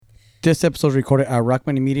This episode is recorded at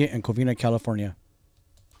Rockman Media in Covina, California.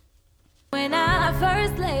 When I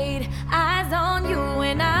first laid eyes on you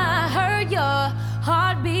and I heard your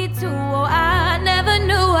heartbeat too, oh, I never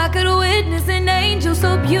knew I could witness an angel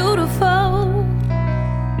so beautiful.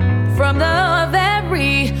 From the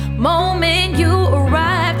very moment you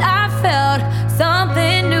arrived, I felt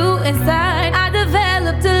something new inside. I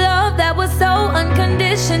developed a love that was so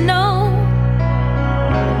unconditional.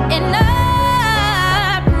 And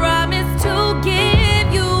I promise to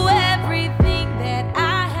give you everything that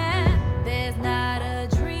I have. There's not a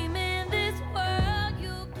dream in this world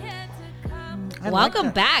you can't come.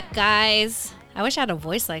 Welcome back, guys. I wish I had a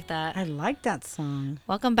voice like that. I like that song.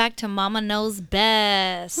 Welcome back to Mama Knows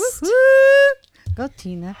Best. Woo-hoo. Go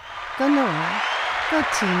Tina. Go Noel. Go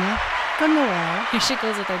Tina. Go Noel. Here she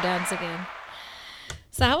goes with her dance again.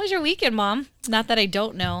 So how was your weekend, Mom? Not that I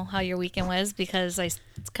don't know how your weekend was because I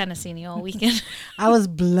kind of seen you all weekend. I was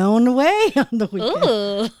blown away on the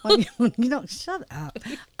weekend. Ooh. You don't shut up.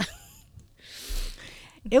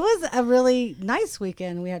 It was a really nice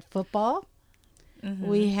weekend. We had football. Mm-hmm.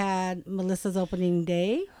 We had Melissa's opening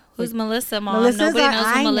day. Who's Melissa, Mom? Melissa's Nobody knows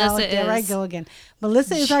who Melissa is. There I go again.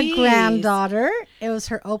 Melissa is our granddaughter. It was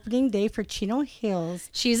her opening day for Chino Hills.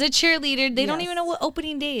 She's a cheerleader. They don't even know what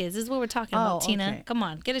opening day is. This is what we're talking about, Tina. Okay. Come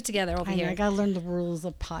on, get it together over here. I gotta learn the rules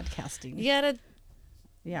of podcasting. You gotta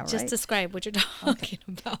right? Just describe what you're talking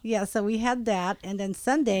about. Yeah, so we had that, and then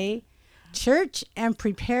Sunday, church and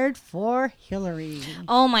prepared for Hillary.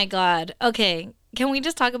 Oh my God. Okay, can we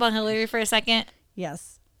just talk about Hillary for a second?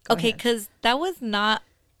 Yes. Okay, because that was not.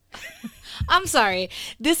 I'm sorry.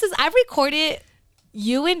 I recorded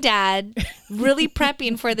you and Dad really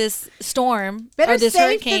prepping for this storm Better or this safe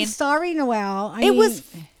hurricane. than sorry, Noel. It was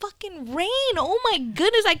fucking rain. Oh my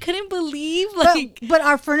goodness, I couldn't believe But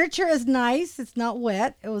our furniture is nice. It's not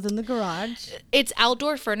wet. It was in the garage. It's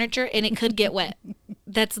outdoor furniture and it could get wet.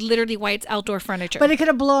 That's literally why it's outdoor furniture. But it could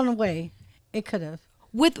have blown away. It could have.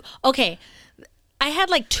 I had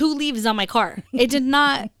like 2 leaves on my car. It did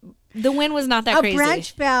not. The wind was not that crazy. A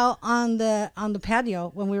branch fell on the patio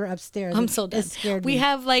when we were upstairs. I'm so dead. It scared me. We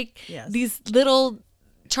have these little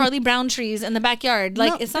Charlie Brown trees in the backyard.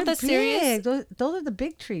 Like, it's not that serious. Those are the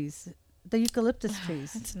big trees, the eucalyptus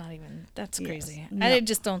trees. It's not even. That's crazy. No.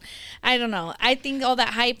 I don't know. I think all that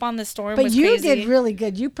hype on the storm but was you crazy. did really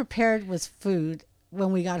good. You prepared with food.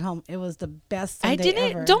 When we got home, it was the best Sunday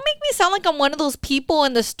ever. Don't make me sound like I'm one of those people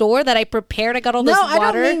in the store that I prepared. I got all this water. No,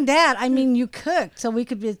 I don't mean that. I mean you cooked, so we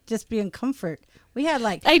could just be in comfort. We had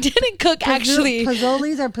I didn't cook actually.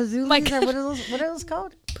 Pazzolis or pazoolis or what are those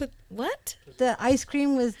called? What? The ice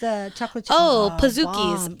cream was the chocolate chip. Oh,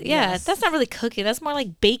 pazookies. Bomb. Yeah, Yes. that's not really cooking. That's more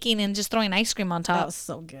like baking and just throwing ice cream on top. That was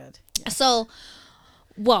so good. Yes. So.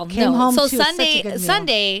 Well, Came no. home So to such a good meal.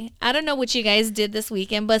 Sunday, I don't know what you guys did this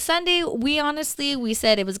weekend, but Sunday, we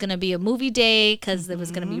said it was going to be a movie day because it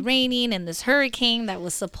was going to be raining and this hurricane that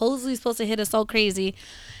was supposedly supposed to hit us all crazy.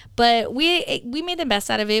 But we made the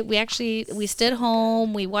best out of it. We stayed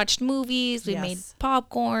home. We watched movies. We made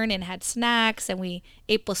popcorn and had snacks and we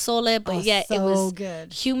ate pozole. But it was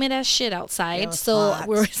good. Humid as shit outside. So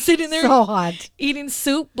we were sitting there so hot. eating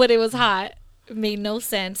soup, but it was hot. It made no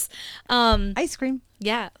sense. Ice cream.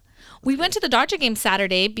 Yeah. We went to the Dodger game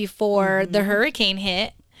Saturday before the hurricane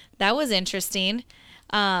hit. That was interesting.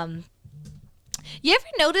 You ever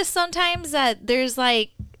notice sometimes that there's like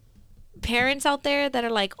parents out there that are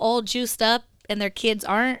like all juiced up and their kids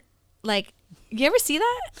aren't? Like, you ever see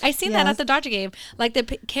that? I seen that at the Dodger game. Like the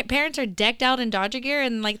parents are decked out in Dodger gear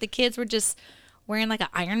and like the kids were just wearing like an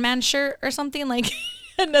Iron Man shirt or something like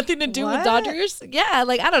had nothing to do with Dodgers. Yeah,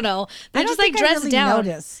 like I don't know. They're just like dressed down.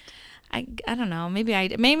 Noticed. I don't know. Maybe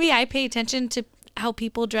I pay attention to how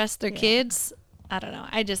people dress their kids. I don't know.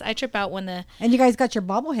 I trip out when And you guys got your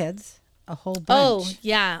bobbleheads, a whole bunch. Oh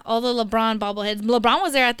yeah, all the LeBron bobbleheads. LeBron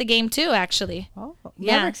was there at the game too, actually. Oh,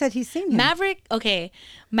 Maverick said he's seen him.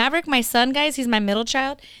 Maverick, my son, guys. He's my middle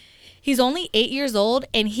child. He's only 8 years old,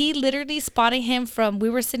 and he literally spotted him from. We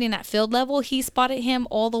were sitting at field level. He spotted him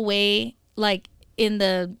all the way like in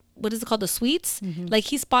the. What is it called? The suites. Mm-hmm. Like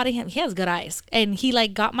he spotted him. He has good eyes, and he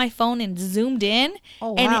like got my phone and zoomed in.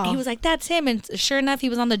 Oh, and wow. he was like, "That's him." And sure enough, he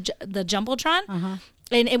was on the jumbotron,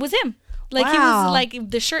 and it was him. Like he Wow. was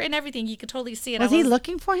like the shirt and everything. You could totally see it. Was he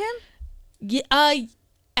looking for him? Yeah, I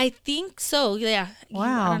think so. Yeah.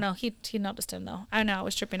 Wow. I don't know. He noticed him though. I know. I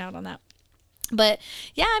was tripping out on that. But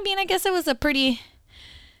yeah, I mean, I guess it was a pretty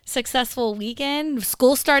successful weekend.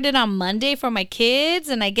 School started on Monday for my kids,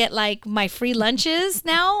 and I get like my free lunches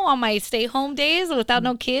now on my stay home days without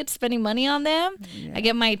no kids spending money on them. Yeah. I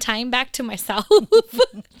get my time back to myself.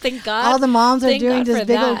 Thank God. All the moms are Thank doing God this for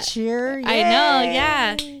big that. old cheer. Yay. I know.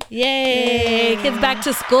 Yeah. Yay! Kids back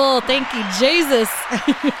to school. Thank you, Jesus.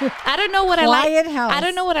 I don't know what I like. Quiet house. I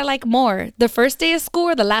don't know what I like more: the first day of school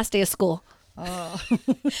or the last day of school. Oh.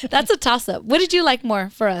 That's a toss-up. What did you like more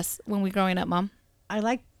for us when we were growing up, Mom? I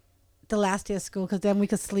like the last day of school because then we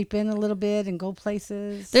could sleep in a little bit and go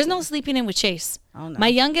places. There's no sleeping in with Chase. Oh, no. My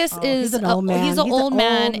youngest He's is an old man. He's an old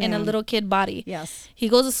man in a man. little kid body. Yes. He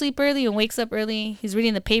goes to sleep early and wakes up early. He's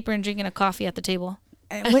reading the paper and drinking a coffee at the table.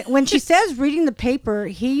 And when she says reading the paper,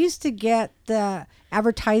 he used to get the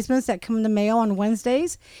advertisements that come in the mail on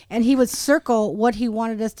Wednesdays, and he would circle what he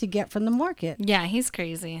wanted us to get from the market, Yeah, he's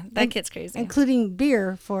crazy. That kid's crazy. including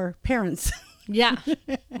beer for parents. Yeah.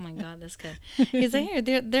 Oh my God, that's good. He's like,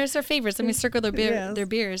 here, there's our favorites. Let me circle their beer, Yes. their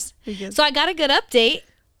beers. Yes. So I got a good update.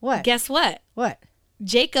 What? Guess what? What?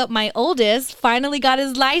 Jacob, my oldest, finally got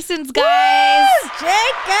his license, guys.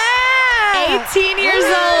 Jacob! 18 years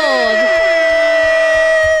old.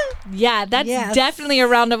 Yeah, that's Yes. definitely a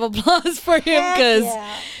round of applause for him Heck because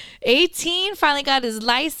yeah. 18 finally got his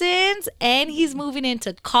license and he's moving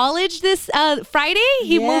into college this Friday.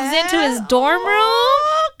 He moves into his dorm room.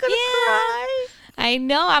 Oh, gonna cry. I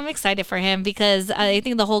know. I'm excited for him because I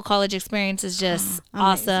think the whole college experience is just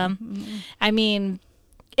awesome. Mm-hmm. I mean,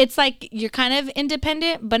 it's like you're kind of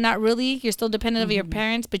independent, but not really. You're still dependent of your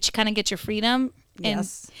parents, but you kind of get your freedom. And,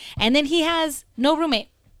 Yes. and then he has no roommate.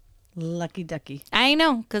 Lucky ducky. I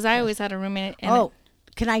know, because I always had a roommate. And Oh,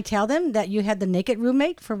 can I tell them that you had the naked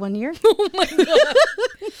roommate for 1 year?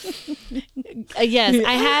 Yes,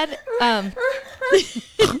 I had.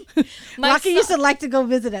 My Rocky son- used to like to go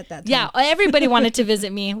visit at that time. Yeah, everybody wanted to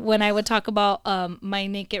visit me when I would talk about my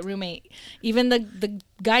naked roommate. Even the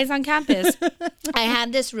guys on campus. I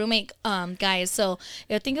had this roommate, guys. So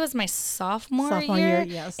I think it was my sophomore year,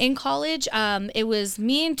 yes. in college. It was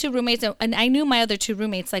me and two roommates, and I knew my other two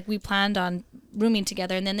roommates. Like we planned on rooming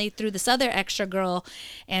together, and then they threw this other extra girl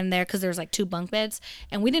in there because there was like 2 bunk beds,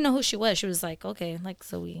 and we didn't know who she was. She was like, okay, like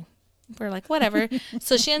so we're like whatever.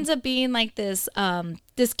 So she ends up being like this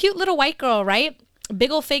this cute little white girl, right?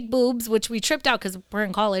 Big old fake boobs, which we tripped out because we're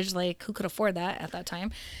in college. Like, who could afford that at that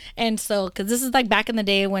time? And so, because this is like back in the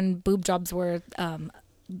day when boob jobs were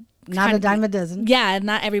Not a dime a dozen. yeah,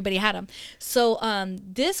 not everybody had them. So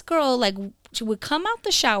this girl, like, she would come out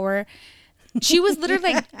the shower. She was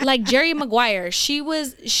literally like Jerry Maguire. She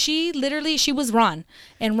was Ron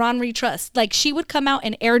and Ron We Trust. Like, she would come out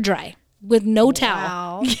and air dry with no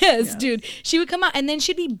towel. Wow. Yes, dude. She would come out and then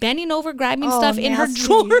she'd be bending over, grabbing stuff in her nasty,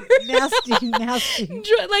 drawer. nasty.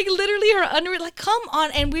 Like literally her underwear, like, come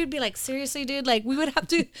on. And we'd be like, seriously, dude, like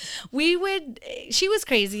she was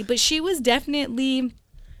crazy, but she was definitely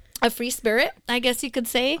a free spirit, I guess you could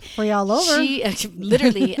say. Free all over. She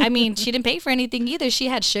literally, I mean, she didn't pay for anything either. She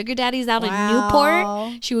had sugar daddies out in Wow.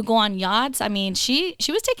 Newport. She would go on yachts. I mean, she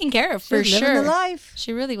was taken care of for was living sure. the life.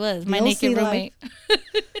 She really was. My The naked OC roommate.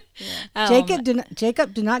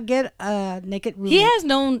 Jacob do not get a naked roommate. He has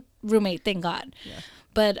no roommate, thank God.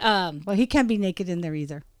 But Well, he can't be naked in there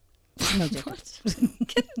either. No, Jacob.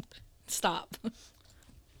 stop.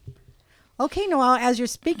 Okay, Noel, as you're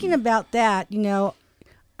speaking about that,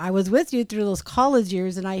 I was with you through those college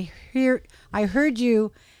years, and I heard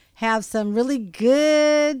you have some really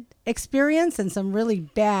good experience and some really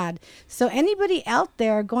bad. So anybody out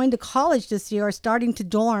there going to college this year or starting to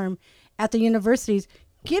dorm at the universities,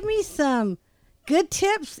 give me some good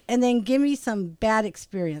tips and then give me some bad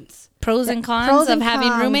experience. Pros and cons Pros of and having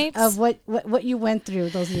cons roommates. of what you went through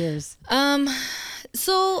those years.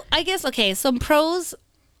 So I guess, okay, some pros.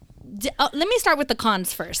 Let me start with the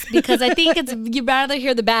cons first, because I think you'd rather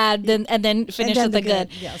hear the bad and then finish with the good.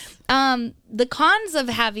 Yes. The cons of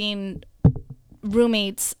having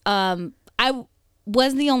roommates. I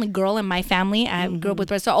was the only girl in my family. I grew up with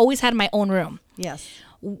brothers, so I always had my own room. Yes.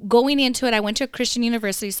 Going into it, I went to a Christian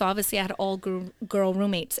university, so obviously I had all girl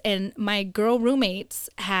roommates, and my girl roommates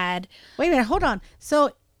had. Wait a minute, hold on.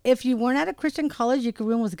 So if you weren't at a Christian college, you could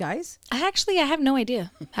room with guys? I have no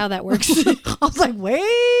idea how that works. I was like, wait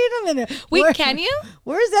a minute. Wait, can you?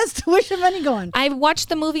 Where's that tuition money going? I watched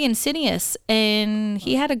the movie Insidious, and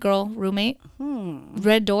he had a girl roommate.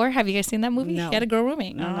 Red Door. Have you guys seen that movie? No. He had a girl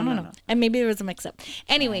roommate. No. And maybe there was a mix-up.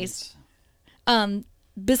 Anyways,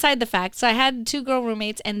 beside the fact, so I had 2 girl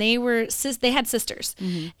roommates, and they had sisters,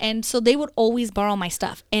 and so they would always borrow my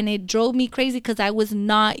stuff, and it drove me crazy because I was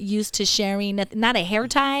not used to sharing nothing, not a hair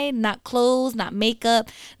tie, not clothes, not makeup,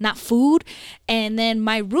 not food. And then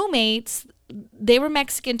my roommates, they were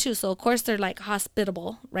Mexican too, so of course they're like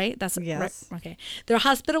hospitable, right? That's Yes. right. Okay, they're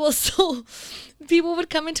hospitable, so people would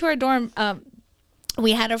come into our dorm.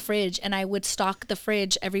 we had a fridge, and I would stock the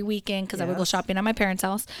fridge every weekend because I would go shopping at my parents'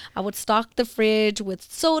 house. I would stock the fridge with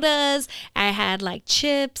sodas. I had like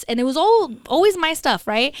chips, and it was always my stuff,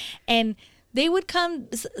 right? And they would come,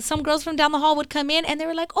 some girls from down the hall would come in, and they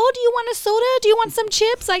were like, "Oh, do you want a soda? Do you want some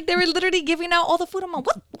chips?" Like, they were literally giving out all the food. I'm like,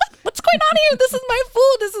 what's going on here? This is my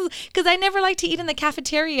food. This is, because I never like to eat in the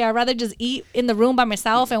cafeteria. I'd rather just eat in the room by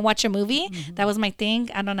myself and watch a movie. That was my thing.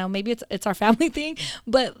 I don't know, maybe it's our family thing,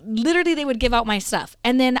 but literally they would give out my stuff,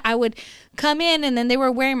 and then I would come in, and then they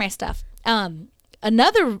were wearing my stuff.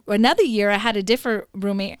 Another year, I had a different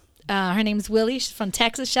roommate. Her name's Willie. She's from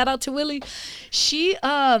Texas. Shout out to Willie. She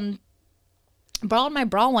borrowed my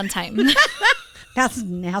bra one time. That's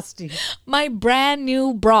nasty. My brand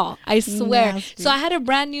new bra, I swear. Nasty. So I had a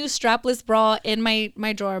brand new strapless bra in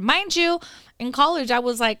my drawer. Mind you, in college I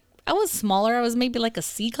was smaller. I was maybe like a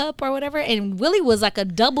C cup or whatever, and Willie was like a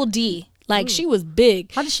double D. Like, she was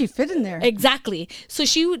big. How did she fit in there? Exactly. So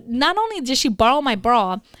not only did she borrow my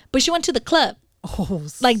bra, but she went to the club. Oh,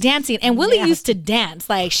 Like dancing, and Willie nasty. used to dance.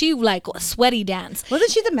 Like, she like a sweaty dance. Wasn't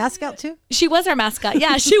she the mascot too? She was our mascot.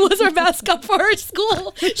 Yeah, she was our mascot for her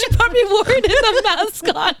school. She probably wore it in the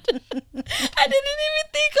mascot. I didn't even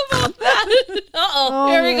think about that.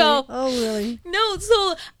 Here we go. Oh, really? No,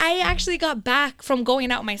 so I actually got back from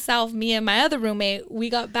going out myself. Me and my other roommate, we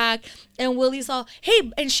got back, and Willie's all,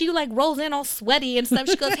 "Hey," and she like rolls in all sweaty and stuff.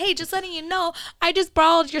 She goes, "Hey, just letting you know, I just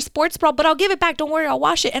borrowed your sports bra, but I'll give it back. Don't worry, I'll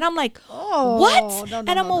wash it." And I'm like, "What?" no,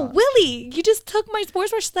 And I'm all, "Willie, you just took my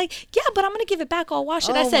sports bra." She's like, "Yeah, but I'm gonna give it back. I'll wash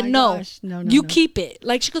it." I Oh said, my "No, gosh. No, you no. keep it."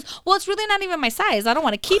 Like, she goes, "Well, it's really not even my size. I don't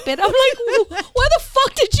want to keep it." I'm like, "Why the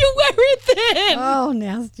fuck did you wear it then?" Oh,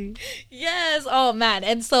 nasty. Yes. Oh man.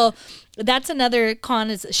 And so that's another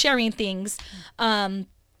con, is sharing things.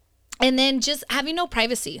 And then just having no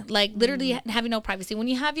privacy, like literally having no privacy. When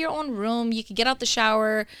you have your own room, you can get out the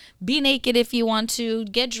shower, be naked if you want to,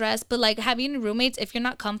 get dressed. But like having roommates, if you're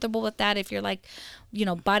not comfortable with that, if you're like,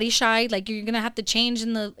 body shy, like you're going to have to change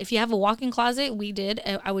if you have a walk-in closet,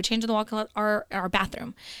 I would change in the walk-in closet, our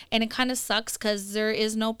bathroom. And it kind of sucks because there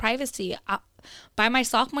is no privacy. By my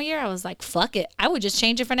sophomore year, I was like, fuck it. I would just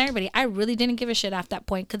change it for everybody. I really didn't give a shit after that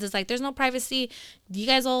point, because it's like, there's no privacy. You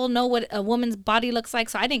guys all know what a woman's body looks like.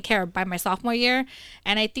 So I didn't care by my sophomore year.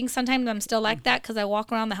 And I think sometimes I'm still like that, because I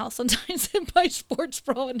walk around the house sometimes in my sports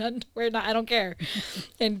bra and underwear. I don't care.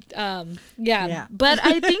 And yeah. But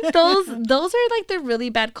I think those are like the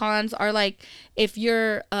really bad cons, are like, if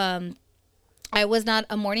you're I was not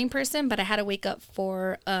a morning person, but I had to wake up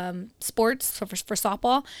for sports, for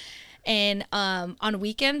softball. And on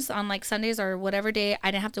weekends, on like Sundays or whatever day, I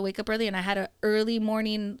didn't have to wake up early, and I had an early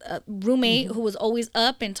morning roommate who was always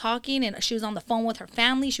up and talking, and she was on the phone with her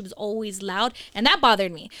family. She was always loud, and that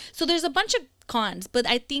bothered me. So there's a bunch of cons, but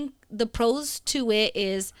I think the pros to it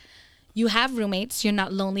is you have roommates. You're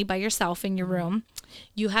not lonely by yourself in your room.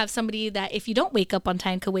 You have somebody that, if you don't wake up on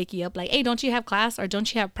time, could wake you up, like, "Hey, don't you have class, or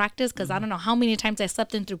don't you have practice?" Because I don't know how many times I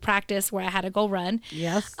slept in through practice where I had to go run.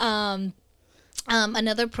 Yes.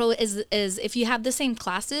 Another pro is if you have the same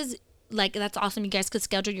classes, like, that's awesome. You guys could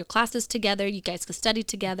schedule your classes together. You guys could study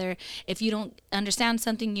together. If you don't understand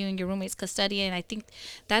something, you and your roommates could study. And I think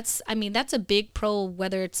that's a big pro,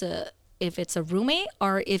 whether if it's a roommate,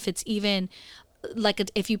 or if it's even like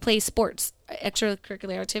if you play sports,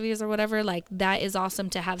 extracurricular activities or whatever, like that is awesome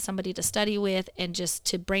to have somebody to study with and just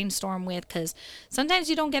to brainstorm with, because sometimes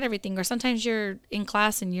you don't get everything, or sometimes you're in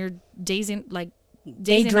class and you're dazing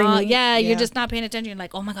Daydreaming. You're just not paying attention. You're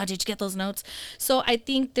like, "Oh my God, did you get those notes?" So I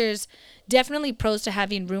think there's definitely pros to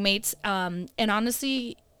having roommates. And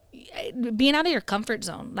honestly, being out of your comfort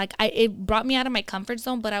zone, like it brought me out of my comfort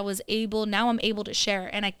zone, but now I'm able to share.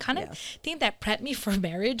 And I kind of think that prepped me for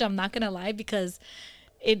marriage. I'm not going to lie, because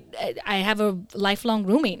I have a lifelong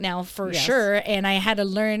roommate now for sure. And I had to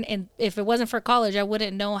learn, and if it wasn't for college, I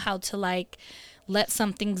wouldn't know how to like let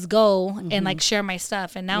some things go and like share my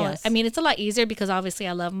stuff. And now, I mean, it's a lot easier, because obviously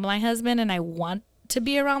I love my husband and I want to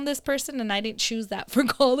be around this person, and I didn't choose that for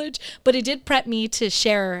college, but it did prep me to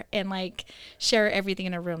share and like share everything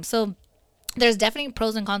in a room. So there's definitely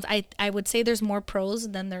pros and cons. I would say there's more pros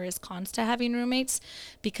than there is cons to having roommates,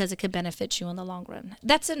 because it could benefit you in the long run.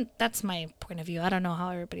 That's my point of view. I don't know how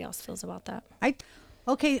everybody else feels about that.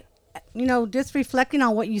 Okay. Just reflecting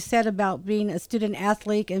on what you said about being a student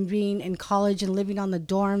athlete and being in college and living on the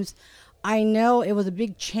dorms, I know it was a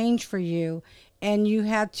big change for you, and you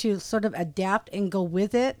had to sort of adapt and go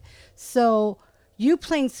with it. So you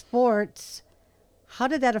playing sports, how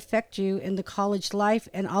did that affect you in the college life?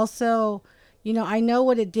 And also, I know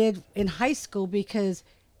what it did in high school, because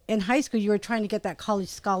in high school you were trying to get that college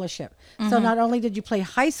scholarship. So not only did you play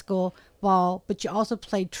high school ball, but you also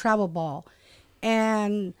played travel ball.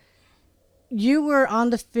 and you were on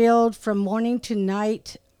the field from morning to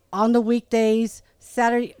night on the weekdays.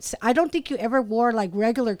 Saturday, I don't think you ever wore like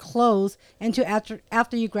regular clothes until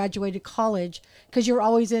after you graduated college, because you were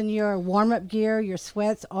always in your warm up gear, your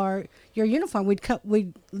sweats, or your uniform.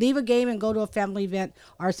 We'd leave a game and go to a family event,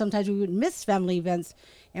 or sometimes we would miss family events.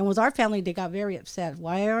 And with our family, they got very upset.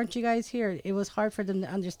 Why aren't you guys here? It was hard for them to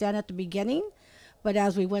understand at the beginning, but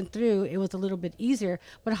as we went through, it was a little bit easier.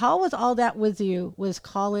 But how was all that with you, with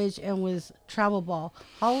college and with travel ball?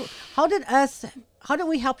 How did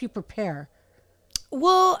we help you prepare?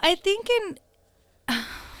 Well, I think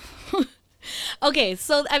okay,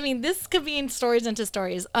 so I mean, this could be in stories into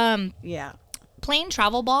stories. Yeah. Playing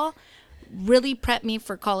travel ball really prepped me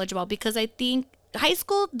for college ball, because I think high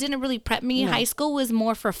school didn't really prep me. No. High school was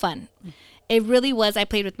more for fun. It really was. I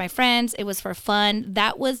played with my friends. It was for fun.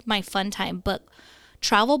 That was my fun time. But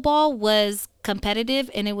travel ball was competitive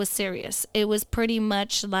and it was serious. It was pretty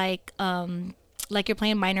much like you're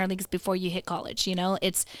playing minor leagues before you hit college.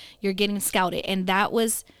 You're getting scouted, and that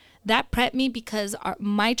prepped me, because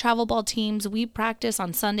my travel ball teams, we practice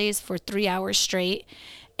on Sundays for 3 hours straight,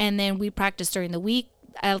 and then we practice during the week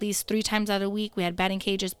at least 3 times out of the week. We had batting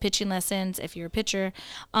cages, pitching lessons if you're a pitcher,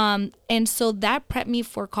 and so that prepped me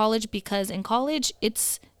for college, because in college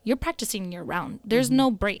you're practicing year round. There's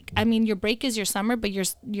no break. I mean, your break is your summer, but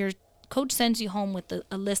your coach sends you home with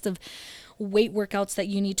a list of weight workouts that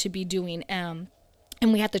you need to be doing, and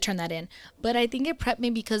we have to turn that in. But I think it prepped me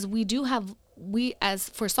because as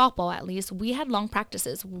for softball at least, we had long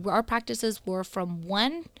practices. Our practices were from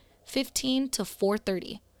 1:15 to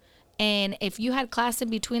 4:30. And if you had class in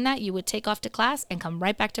between that, you would take off to class and come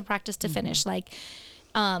right back to practice to finish.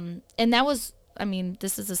 And that was, I mean,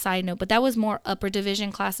 this is a side note, but that was more upper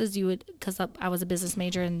division classes. Because I was a business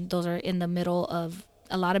major, and those are in the middle of,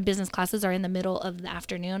 a lot of business classes are in the middle of the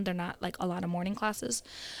afternoon. They're not like a lot of morning classes.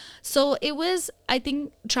 So I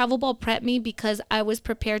think travel ball prepped me because I was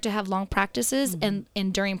prepared to have long practices and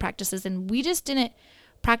during practices. And we just didn't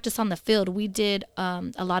practice on the field. We did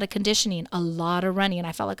a lot of conditioning, a lot of running. And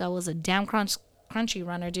I felt like I was a damn crunchy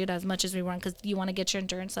runner, dude, as much as we run, because you want to get your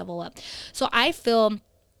endurance level up. So I feel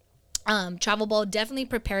travel ball definitely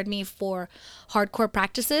prepared me for hardcore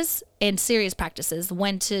practices and serious practices,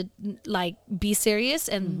 when to like be serious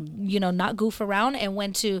and not goof around, and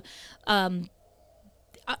when to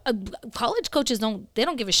college coaches don't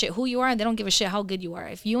give a shit who you are, and they don't give a shit how good you are.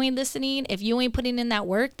 If you ain't listening, if you ain't putting in that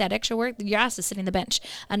work, that extra work, your ass is sitting on the bench.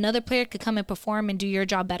 Another player could come and perform and do your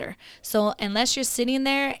job better. So unless you're sitting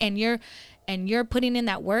there and you're putting in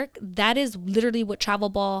that work, that is literally what travel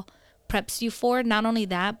ball preps you for. Not only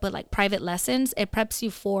that, but like private lessons, it preps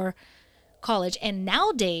you for college. And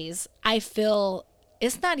nowadays I feel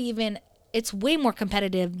it's way more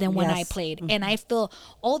competitive than when I played. And I feel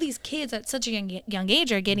all these kids at such a young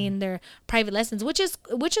age are getting their private lessons, which is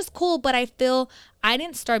cool. But I feel I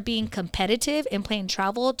didn't start being competitive and playing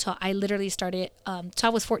travel till I literally started till I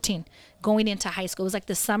was 14, going into high school. It was like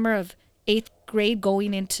the summer of 8th grade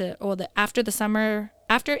going into,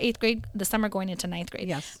 after 8th grade, the summer going into 9th grade.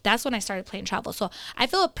 Yes. That's when I started playing travel. So I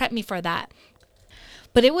feel it prepped me for that.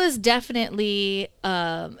 But it was definitely,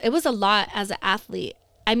 it was a lot as an athlete.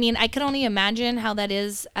 I mean, I can only imagine how that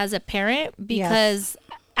is as a parent, because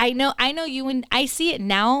I know you, and I see it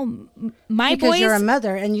now. Because you're a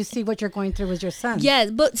mother and you see what you're going through with your son.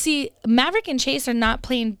 Yes, but see, Maverick and Chase are not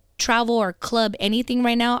playing travel or club anything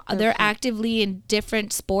right now. They're actively in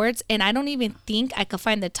different sports, and I don't even think I could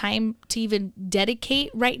find the time to even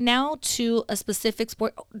dedicate right now to a specific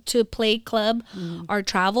sport to play club or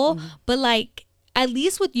travel. But like, at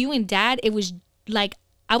least with you and Dad, it was like,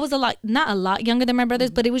 I was not a lot younger than my brothers,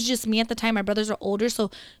 but it was just me at the time. My brothers are older,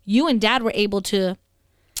 so you and Dad were able to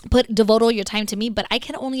devote all your time to me. But I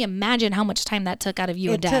can only imagine how much time that took out of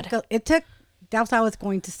you and Dad. It took. That's what I was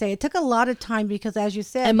going to say. It took a lot of time, because, as you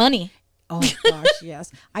said, and money. Oh gosh, yes.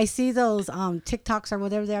 I see those TikToks or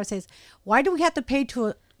whatever they are. Says, why do we have to pay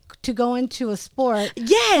to go into a sport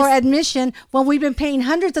for admission when we've been paying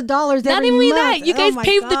hundreds of dollars every month? Not only that, you guys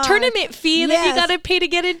pay the tournament fee, and then you got to pay to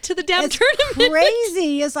get into the damn tournament.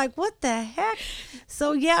 Crazy. It's like, what the heck?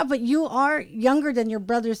 So yeah, but you are younger than your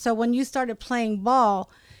brothers. So when you started playing ball,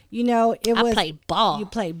 I played ball. You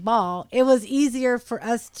played ball. It was easier for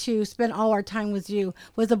us to spend all our time with you.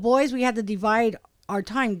 With the boys, we had to divide our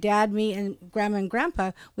time. Dad, me, and Grandma and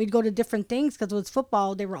Grandpa, we'd go to different things because it was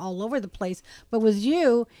football. They were all over the place. But with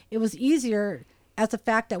you, it was easier as the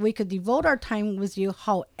fact that we could devote our time with you.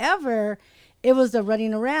 However, it was the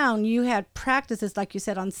running around. You had practices, like you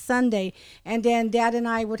said, on Sunday. And then Dad and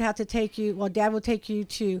I would have to take you, well, Dad would take you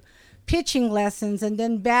to pitching lessons and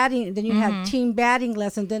then batting. Then you had team batting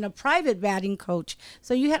lessons, then a private batting coach.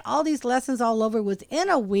 So you had all these lessons all over within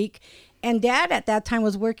a week. And Dad at that time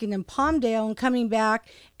was working in Palmdale and coming back,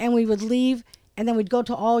 and we would leave, and then we'd go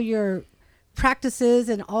to all your practices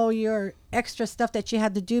and all your extra stuff that you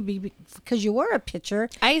had to do because you were a pitcher.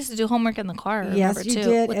 I used to do homework in the car. Yes, Remember, you too,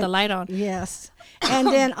 did. with And the light on. Yes. And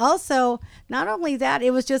then also, not only that,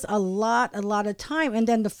 it was just a lot of time. And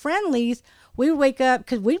then the friendlies, we would wake up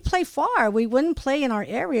because we'd play far. We wouldn't play in our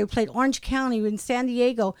area. We played Orange County in San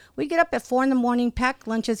Diego. We get up at 4 a.m, pack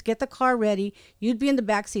lunches, get the car ready. You'd be in the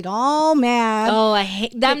backseat all mad. Oh, I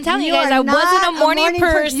hate that. I'm telling you guys, are I wasn't a not morning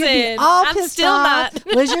person. You'd be all I'm pissed still off.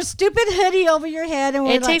 not. Was your stupid hoodie over your head? And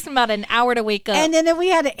It takes me about an hour to wake up. And then if we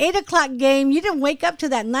had an 8 o'clock game, you didn't wake up to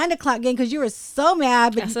that 9 o'clock game because you were so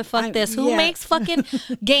mad. But I said, fuck this. Who makes fucking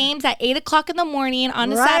games at 8 o'clock in the morning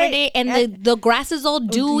on a Right. Saturday and the grass is all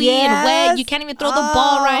dewy and wet? You can't even throw the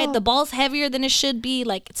ball right. The ball's heavier than it should be.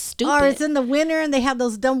 Like, it's stupid. Or it's in the winter and they have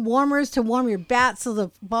those dumb warmers to warm your bat so the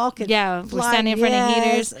ball can we're fly. standing in front of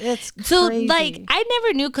heaters. It's So, crazy. like, I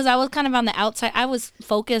never knew because I was kind of on the outside. I was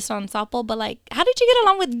focused on softball, but, like, how did you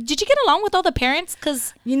get along with all the parents?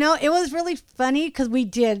 Because You know, it was really funny because we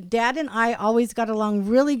did. Dad and I always got along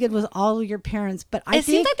really good with all of your parents. But I it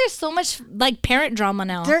seems like there's so much, like, parent drama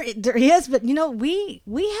now. there is. But, you know, we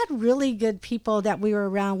had really good people that we were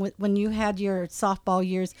around with when you had your softball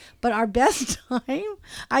years. But our best time,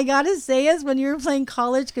 I got to say, is when you were playing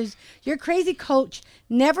college because your crazy coach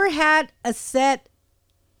never had a set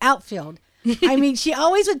outfield. I mean, she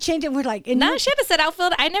always would change it. We're like, and No, you- she had said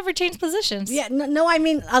outfield. I never changed positions. yeah, no, I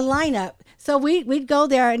mean a lineup. So we'd go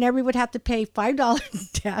there, and everyone would have to pay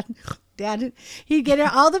 $5. Dad, he'd get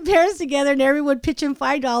all the parents together, and everyone would pitch in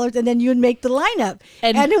 $5, and then you'd make the lineup,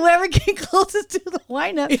 and whoever came closest to the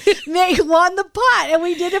lineup won the pot. And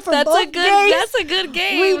we did it for both games. That's a good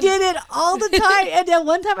game. We did it all the time. And then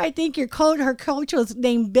one time, I think her coach was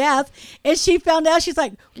named Beth, and she found out. She's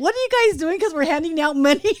like, "What are you guys doing? Because we're handing out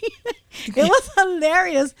money." It was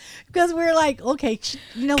hilarious because we were like, "Okay,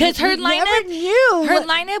 you know," because her lineup,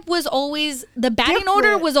 lineup was always the batting Different.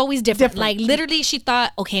 order was always different. Different. Like literally, she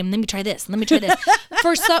thought, "Okay, let me try this. Let me try this."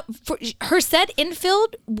 for her set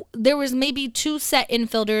infield, there was maybe 2 set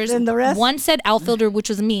infielders, And the rest? 1 set outfielder, which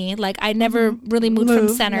was me. Like I never really moved from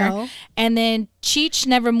center, no. and then Cheech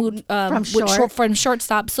never moved from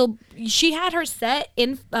shortstop. So she had her set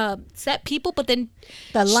people, but then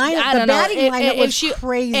the lineup, I the don't know. batting lineup was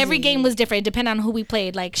crazy. Every game was different, depending on who we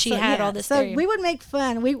played. Like she had all this. So theory. we would make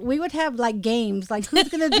fun. We would have like games, like who's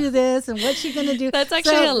gonna do this and what's she gonna do. That's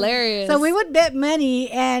actually hilarious. So we would bet money,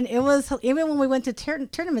 and it was even when we went to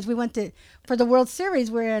tournaments. We went to for the World Series.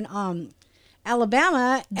 We're in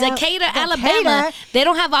Alabama, Decatur, Alabama. They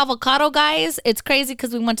don't have avocado, guys. It's crazy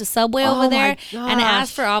because we went to Subway over there and I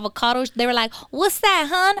asked for avocados. They were like, "What's that,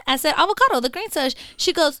 hon?" I said, "Avocado, the green stuff."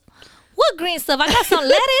 She goes, "What green stuff? I got some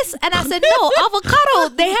lettuce." And I said, "No,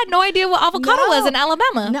 avocado." They had no idea what avocado was in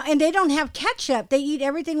Alabama. No, and they don't have ketchup. They eat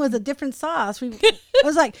everything with a different sauce. I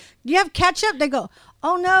was like, "Do you have ketchup?" They go,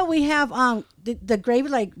 "Oh no, we have the gravy,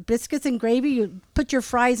 like biscuits and gravy. You put your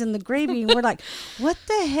fries in the gravy." And we're like, "What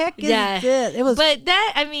the heck is this?" It was, but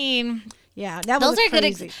that, I mean, yeah, that those was are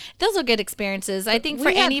crazy. good. Those are good experiences. I think We for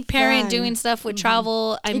had any parent fun. doing stuff with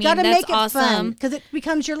travel, I You mean, got to that's make it awesome. because it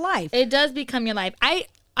becomes your life. It does become your life. I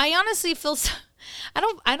honestly feel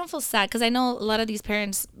I don't feel sad because I know a lot of these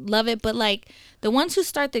parents love it, but like the ones who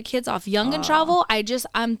start their kids off young in travel,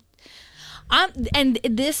 I'm and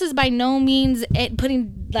this is by no means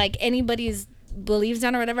putting like anybody's beliefs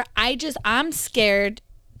down or whatever. I'm scared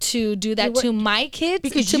to do that to my kids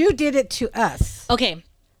because you did it to us. Okay.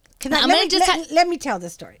 Let me tell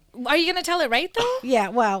this story. Are you gonna tell it right though? Yeah,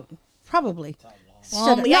 well, probably. Well,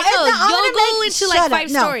 Shut up. yeah, I'm you'll gonna go into like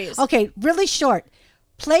 5 No. stories. Okay, really short.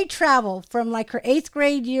 Play travel from like her 8th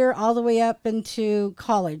grade year all the way up into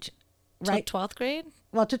college, right? 12th grade.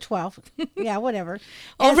 Well, to 12. Yeah, whatever. And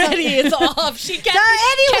Already so- it's off. She can't,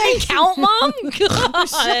 anyways. can count, Mom?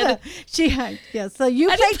 God. She had, yeah. So you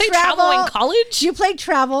I played didn't play travel in college? You played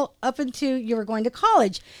travel up until you were going to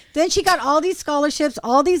college. Then she got all these scholarships,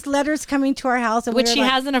 all these letters coming to our house, and Which we were she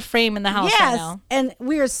like, has in a frame in the house right yes, now. and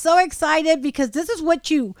we are so excited because this is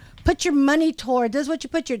what you put your money toward. This is what you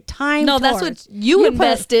put your time No, toward. that's what you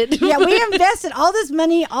invested. Yeah, we invested all this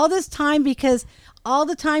money, all this time because all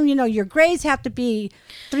the time, you know, your grades have to be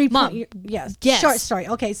 3 Mom, point. Yes. yes. Short story.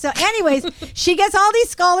 Okay. So anyways, she gets all these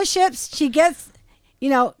scholarships. She gets,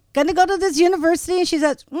 you know, going to go to this university, and she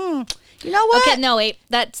says, You know what? Okay, no, wait.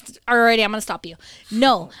 That's already. I'm gonna stop you.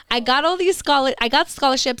 No, I got all these I got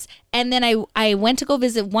scholarships, and then I went to go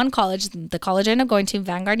visit one college, the college I ended up going to,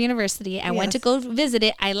 Vanguard University. I went to go visit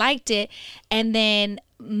it. I liked it, and then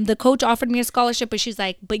the coach offered me a scholarship, but she's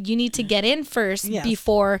like, "But you need to get in first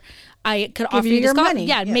before I could offer you the your scholarship. money.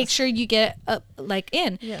 Yeah, Yes. make sure you get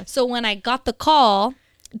in." Yes. So when I got the call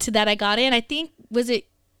to that, I got in. I think was it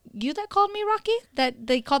you that called me, Rocky? That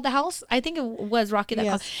they called the house? I think it was Rocky that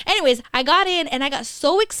called. Anyways, I got in and I got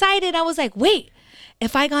so excited. I was like, wait,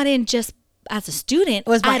 if I got in just as a student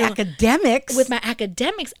With my academics. with my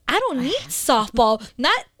academics, I don't need softball.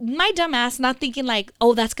 Not my dumb ass, not thinking like,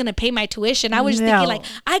 oh, that's gonna pay my tuition. I was just thinking like,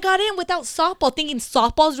 I got in without softball, thinking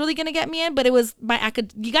softball is really gonna get me in, but it was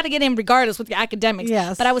you got to get in regardless with your academics.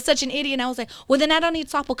 Yes. But I was such an idiot, and I was like, well, then I don't need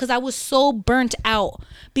softball because I was so burnt out.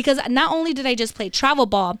 Because not only did I just play travel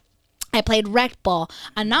ball, I played rec ball.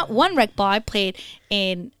 And not one rec ball. I played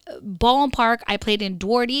in Ballin Park. I played in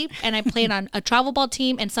Duarte, and I played on a travel ball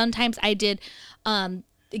team. And sometimes I did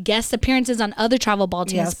guest appearances on other travel ball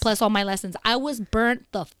teams, plus all my lessons. I was burnt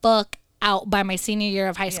the fuck out by my senior year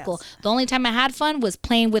of high school. The only time I had fun was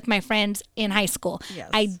playing with my friends in high school.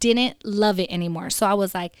 I didn't love it anymore. So I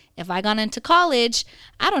was like, if I got into college,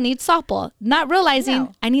 I don't need softball. Not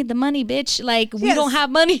realizing I need the money, bitch. Like, we don't have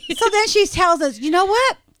money. So then she tells us, you know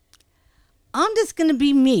what? I'm just going to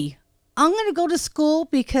be me. I'm going to go to school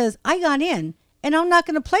because I got in, and I'm not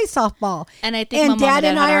going to play softball. And I think my mom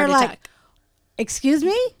and I are like, excuse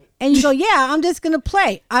me? And you go, yeah, I'm just going to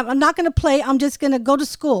play. I'm not going to play. I'm just going to go to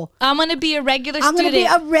school. I'm going to be a regular student. I'm going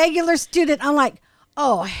to be a regular student. I'm like,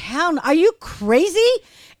 oh, hell no. Are you crazy?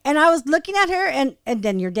 And I was looking at her, and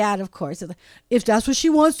then your dad, of course, is like, if that's what she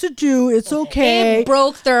wants to do, it's okay. It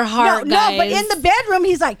broke their heart, guys. No, but in the bedroom,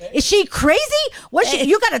 he's like, is she crazy?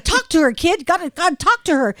 You got to talk to her, kid. Got to talk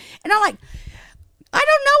to her. And I'm like, I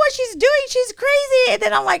don't know what she's doing. She's crazy. And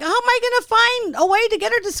then I'm like, how am I going to find a way to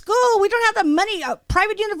get her to school? We don't have the money.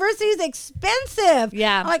 Private university is expensive.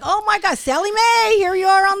 Yeah. I'm like, oh my God, Sally Mae, here you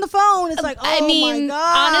are on the phone. It's like, oh my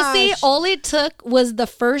gosh. Honestly, all it took was the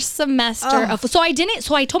first semester of. So I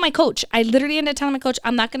told my coach, I literally ended up telling my coach,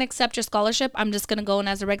 I'm not going to accept your scholarship. I'm just going to go in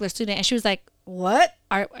as a regular student. And she was like, what?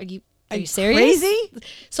 Are you serious? Crazy?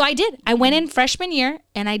 So I did. I went in freshman year,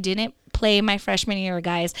 and I didn't play my freshman year,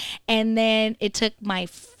 guys. And then it took my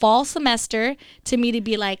fall semester to me to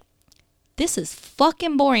be like, this is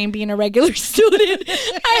fucking boring being a regular student.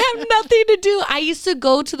 I have nothing to do. I used to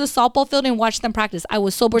go to the softball field and watch them practice. I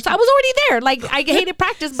was so bored. So I was already there. Like, I hated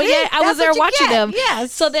practice, but yeah, I was there watching them.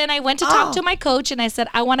 Yes. So then I went to talk to my coach, and I said,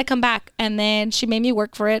 I want to come back. And then she made me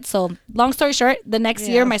work for it. So long story short, the next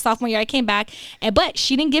year, my sophomore year, I came back. But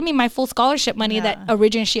she didn't give me my full scholarship money that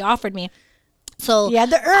originally she offered me. So you had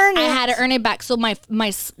to earn it. I had to earn it back. So my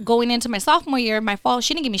going into my sophomore year, my fall,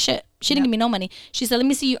 she didn't give me shit. She didn't give me no money. She said, let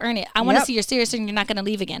me see you earn it. I want to see you're serious and you're not going to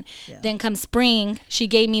leave again. Then come spring, she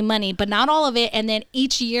gave me money, but not all of it. And then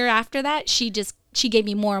each year after that, she gave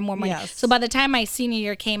me more and more money. So by the time my senior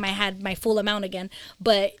year came, I had my full amount again.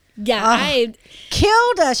 But yeah, I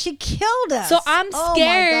killed us. She killed us. So I'm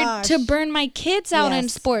scared to burn my kids out in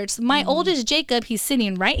sports. My oldest Jacob, he's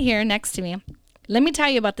sitting right here next to me. Let me tell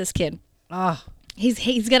you about this kid.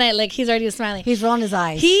 He's gonna he's already smiling. He's rolling his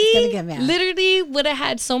eyes. He's gonna get mad. Literally would have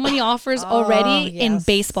had so many offers already in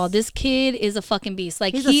baseball. This kid is a fucking beast.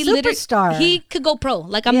 Like, he's he a superstar. He could go pro.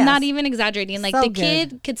 Like, I'm not even exaggerating. Like, So the good.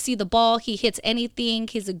 kid could see the ball. He hits anything.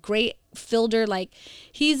 He's a great fielder. Like,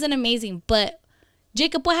 he's an amazing. But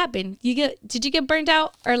Jacob, what happened? Did you get burnt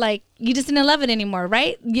out, or like you just didn't love it anymore?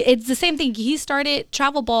 Right? It's the same thing. He started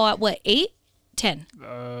travel ball at what, 8, 10?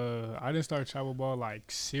 I didn't start travel ball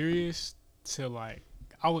like serious till like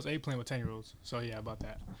I was 8 playing with 10-year-olds. So yeah, about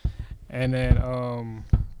that. And then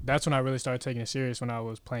that's when I really started taking it serious, when I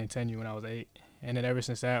was playing 10U when I was 8. And then ever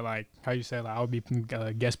since that, like how you said, like I would be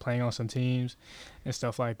guest playing on some teams and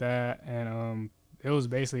stuff like that. And it was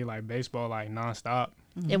basically like baseball, like nonstop.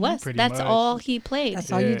 It was. Pretty That's much. all he played.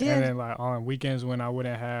 That's all you did. And then like on weekends when I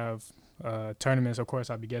wouldn't have tournaments, of course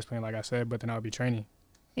I'd be guest playing, like I said, but then I would be training.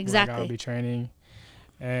 Exactly. Like, I would be training,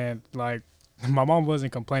 and like my mom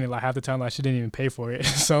wasn't complaining like half the time, like she didn't even pay for it.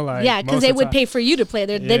 So like, yeah, because they would pay for you to play.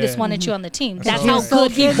 They just wanted you on the team. That's how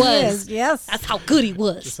good he was. Yes, that's how good he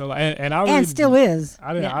was. So like, and I really, and still is.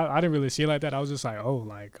 I didn't really see it like that. I was just like, oh,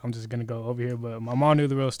 like I'm just gonna go over here. But my mom knew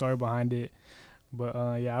the real story behind it.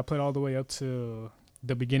 But yeah, I played all the way up to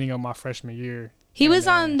the beginning of my freshman year. He was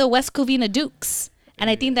on the West Covina Dukes, and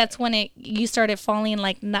I think that's when you started falling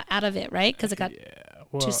like not out of it, right? Because it got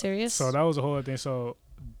too serious. So that was the whole thing. So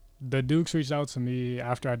the Dukes reached out to me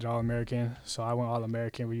after I did All-American, so I went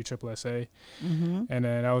All-American with USSSA, and then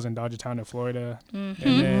that was in Dodgertown in Florida. And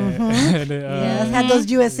then, and then Yes, had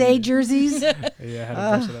those USA jerseys. yeah, I had a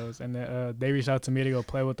bunch of those. And then they reached out to me to go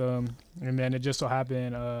play with them, and then it just so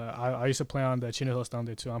happened I used to play on the Chino Hills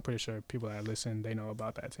Thunder too. I'm pretty sure people that listen, they know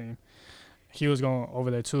about that team. He was going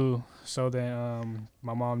over there too, so then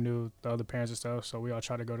my mom knew the other parents and stuff, so we all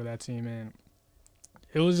tried to go to that team, and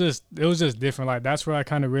it was just different. Like, that's where I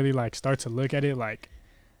kind of really like start to look at it like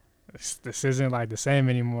this isn't like the same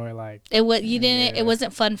anymore. Like, It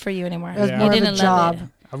wasn't fun for you anymore. It was Yeah. more You of a didn't job. love it.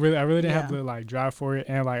 I really didn't have Yeah. to like drive for it,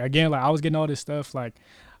 and like again, like I was getting all this stuff. Like,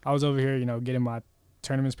 I was over here, getting my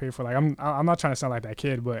tournaments paid for. Like, I'm not trying to sound like that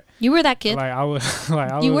kid, but You were that kid. like I was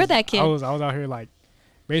like You were that kid. I was out here like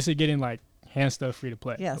basically getting like hand stuff free to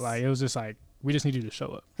play. Yes. Like, it was just like we just need you to show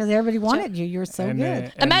up. Because everybody wanted you. You were so And good.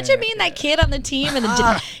 then- and Imagine then- being that kid on the team and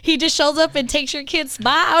he just shows up and takes your kid's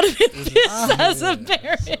smile out of his as a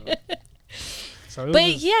parent. So it was But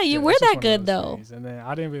just- yeah, you were it's just that one of good, those though. things. And then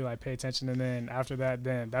I didn't really like pay attention. And then after that,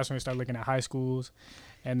 then that's when we started looking at high schools.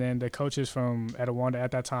 And then the coaches from Etiwanda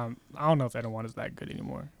at that time, I don't know if Etiwanda is that good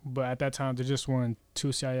anymore, but at that time they just won 2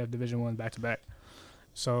 CIF Division I back to back.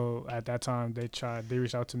 So at that time they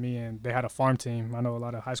reached out to me, and they had a farm team. I know a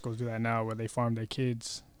lot of high schools do that now, where they farm their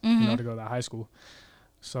kids, to go to that high school.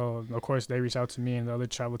 So of course they reached out to me, and the other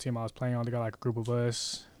travel team I was playing on, they got like a group of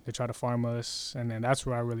us. They tried to farm us, and then that's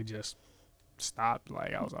where I really just stopped.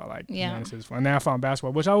 Like, I was all like, Yeah. man, this is fun. And then I found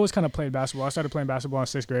basketball, which I always kind of played basketball. I started playing basketball in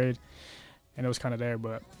 6th grade, and it was kind of there.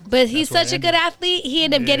 But He's That's where such it a good ended. athlete. He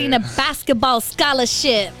ended up getting a basketball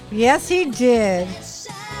scholarship. Yes, he did.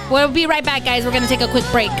 We'll be right back, guys. We're going to take a quick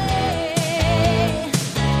break.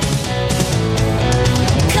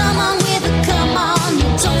 Come on with it, come on, you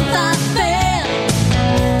don't fight fair.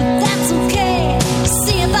 That's okay,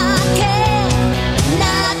 see if I can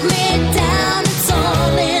knock me down, it's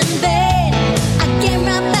all in vain. I get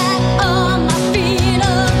right back on my feet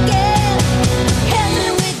again. Hit me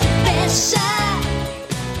with your best shot.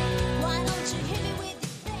 Why don't you hit me with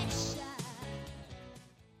your best shot?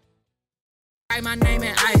 Write my name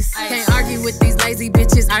in ice. Can't argue with these lazy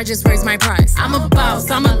bitches. I just raise my price. I'm a boss.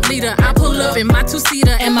 I'm a leader. I pull up in my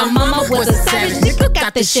 2-seater, And my mama was a savage. Nigga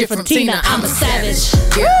got this shit from Tina. I'm a savage.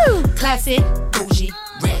 Woo! Classy, bougie,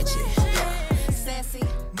 ratchet, sassy,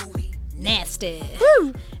 moody, nasty.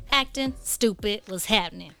 Woo! Acting stupid. What's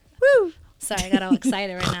happening? Woo. Sorry, I got all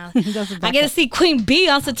excited right now. Doesn't I back get to up. see Queen Bee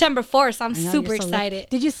on September 4th, so I'm I know, super you're so excited. lucky.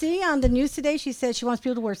 Did you see on the news today? She said she wants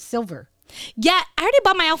people to wear silver. Yeah, I already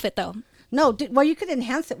bought my outfit though. No, well, you could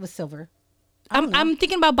enhance it with silver. I'm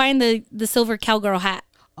thinking about buying the silver cowgirl hat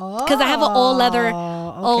because I have an all leather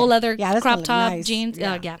Yeah, that's gonna crop look top nice. jeans.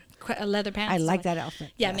 Yeah. Leather pants. I like So- that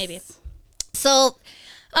outfit. Yeah, Yes. maybe. So,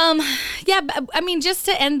 yeah, but, I mean, just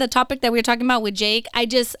to end the topic that we were talking about with Jake, I'm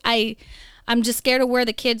just scared to wear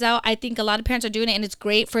the kids out. I think a lot of parents are doing it, and it's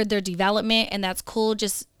great for their development, and that's cool.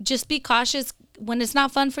 Just be cautious when it's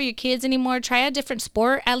not fun for your kids anymore. Try a different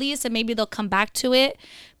sport at least, and maybe they'll come back to it,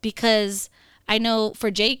 because I know for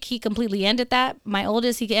Jake, he completely ended that. My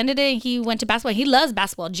oldest, he ended it. He went to basketball. He loves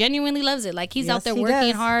basketball, genuinely loves it. Like, he's Yes, out there he working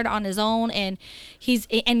does. hard on his own, and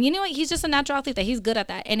and you know what? He's just a natural athlete that he's good at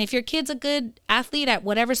that. And if your kid's a good athlete at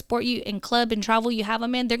whatever sport you in club and travel you have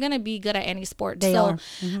them in, they're gonna be good at any sport. They so are.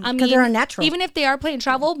 Mhm. I 'Cause mean, they're unnatural. even if they are playing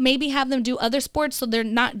travel, maybe have them do other sports so they're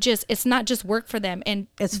not just it's not just work for them. And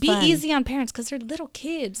It's be fun. easy on parents because they're little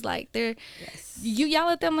kids. Like you yell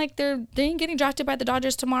at them like they ain't getting drafted by the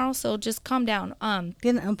Dodgers tomorrow. So just calm down.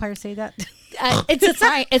 Didn't the umpire say that? It's a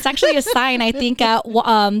sign. It's actually a sign, I think, at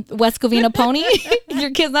West Covina Pony.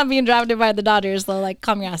 Your kid's not being drafted by the Dodgers, so like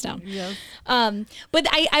calm your ass down. Yes. But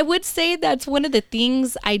I would say that's one of the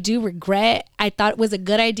things I do regret. I thought it was a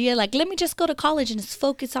good idea. Like, let me just go to college and just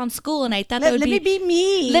focus on school. And I thought that would Let me be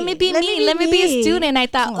me. Let me be me. Let me be a student. I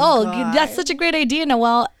thought, oh, God. that's such a great idea,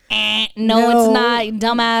 Noelle. No, it's not, you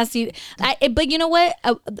dumbass. But you know what?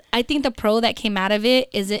 I think the pro that came out of it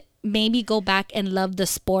is it made me go back and love the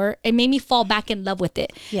sport. It made me fall back in love with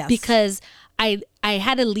it. Yes. Because I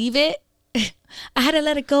had to leave it. I had to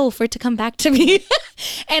let it go for it to come back to me.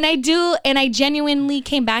 And I genuinely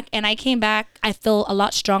came back, and I came back. I feel a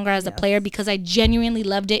lot stronger as a player because I genuinely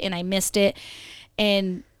loved it and I missed it.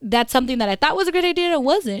 And that's something that I thought was a great idea and it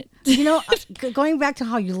wasn't. You know, going back to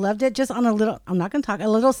how you loved it, just on a little, I'm not going to talk, a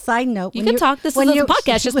little side note. You can talk. This is a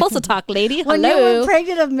podcast. You're supposed to talk, lady. When you Hello. were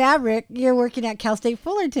pregnant of Maverick, you're working at Cal State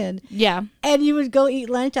Fullerton. Yeah. And you would go eat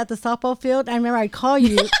lunch at the softball field. I remember I'd call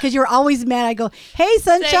you because you were always mad. I go, hey,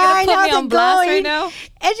 Sunshine, Say, you're gonna put how's me on it blast going? right now?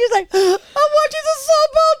 And she's like, I'm watching the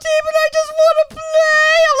softball team and I just want to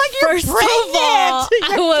play. I'm like, you're First pregnant. of all,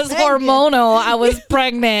 I You're was pregnant. hormonal. I was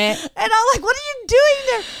pregnant. And I'm like, what are you doing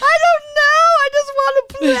there? I don't know. I just want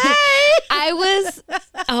to play.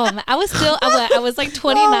 I was still, I was like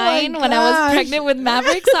 29 when I was gosh. pregnant with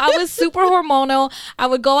Maverick. So I was super hormonal. I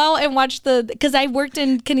would go out and watch because I worked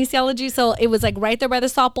in kinesiology. So it was like right there by the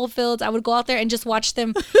softball fields. I would go out there and just watch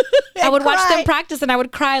them. I would watch them practice and I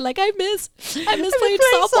would cry like, I miss playing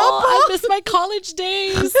softball. I miss my college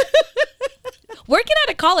days. Working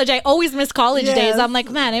at a college, I always miss college days. I'm like,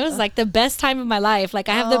 man, it was like the best time of my life. Like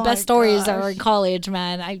I have the Oh best my stories that gosh. were in college,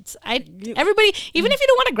 man. Everybody, even if you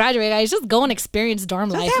don't want to graduate, guys, just go and experience dorm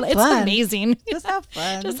life. have It's fun. amazing. Just have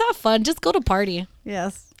fun. Just have fun. Just go to party.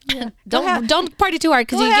 Yes. Yeah. Don't party too hard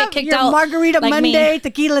because Go you have get kicked your out. Margarita like Monday, me.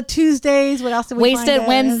 tequila Tuesdays. What else did we find Wasted out?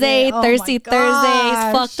 Wednesday, Oh my thirsty Thursdays,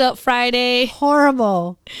 gosh. fucked up Friday.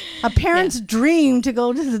 Horrible. A parent's dream to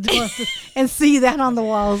go to the door and see that on the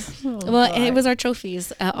walls. Oh, Well, God. it was our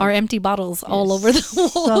trophies, our empty bottles all over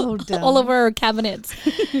the wall, so dumb. all over our cabinets.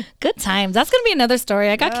 Good times. That's gonna be another story.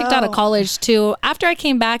 I got kicked out of Oh. college too. After I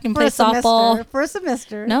came back and for played softball. For a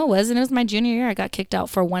semester. No, it wasn't. It was my junior year. I got kicked out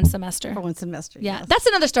for one semester. For one semester. Yeah, yes. that's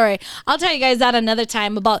another story. I'll tell you guys that another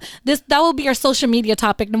time about this. That will be our social media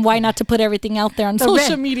topic, and why not to put everything out there on The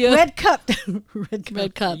social red, media. Red cup. Red cup.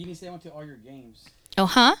 Red cup. You need to say I went to all your games. Oh,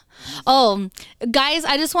 huh? Oh, guys,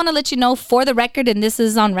 I just want to let you know for the record, and this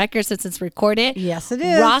is on record since it's recorded. Yes, it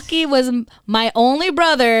is. Rocky was my only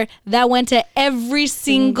brother that went to every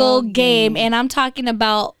single game. And I'm talking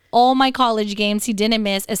about all my college games he didn't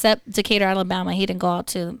miss, except Decatur, Alabama. He didn't go out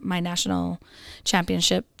to my national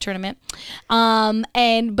championship tournament.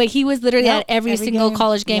 But he was literally Yep, at every single game.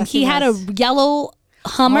 college game. Yes, he he had was. a yellow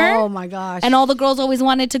Hummer. Oh my gosh. And all the girls always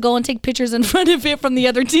wanted to go and take pictures in front of it from the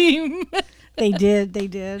other team. They did. They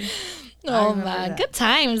did. Oh remember man, that. good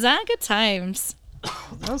times, huh? Good times.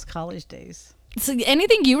 Those college days. So,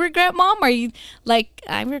 anything you regret, Mom? Are you like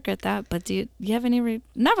I regret that? But do you have any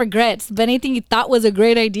not regrets, but anything you thought was a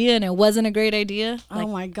great idea and it wasn't a great idea? Like, Oh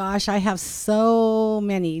my gosh, I have so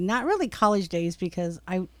many. Not really college days because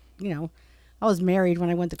I was married when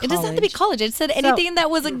I went to it college. doesn't have to be college. It said anything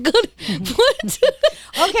that was a good. What?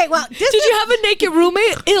 Okay, well, Did you have a naked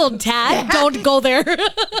roommate? Ew, Dad, don't go there.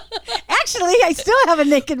 actually, I still have a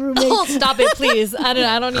naked roommate. Oh, stop it, please. I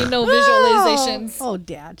don't need no visualizations. Oh,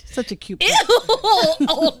 Dad, such a cute. boy. Ew.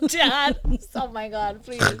 Oh, Dad. Oh my God,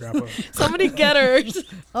 please. Grandpa. Somebody get her.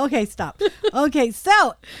 Okay, stop. Okay,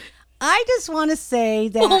 so I just want to say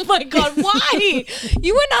that. Oh my God, why?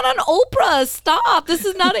 You were not on Oprah. Stop. This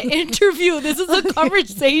is not an interview. This is a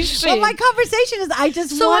conversation. Well, my conversation is I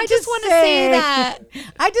just So want I just to want to say that.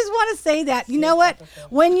 I just want to say that, you know what?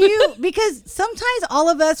 Because sometimes all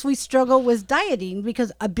of us, we struggle with dieting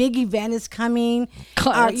because a big event is coming. God,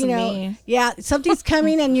 or, that's me. Yeah, something's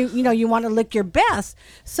coming and you want to look your best.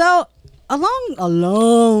 So a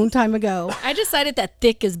long time ago, I decided that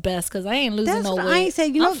thick is best because I ain't losing That's no what weight. I say,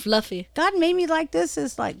 you I'm know- fluffy. God made me like this.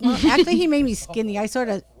 It's like, well, actually, he made me skinny. I sort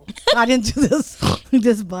of got into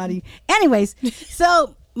this body. Anyways,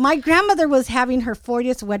 so my grandmother was having her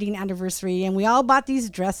 40th wedding anniversary, and we all bought these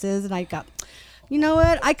dresses, and I got, you know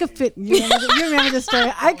what? I could fit. You remember this story?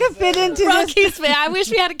 I could fit into this. Rocky's face. I wish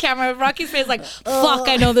we had a camera. Rocky's face like, fuck,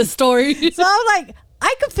 I know this story. So I was like,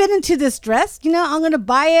 I could fit into this dress. I'm going to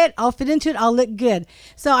buy it. I'll fit into it. I'll look good.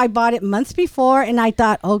 So I bought it months before, and I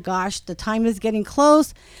thought, oh gosh, the time is getting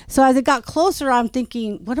close. So as it got closer, I'm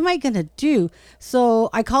thinking, what am I going to do? So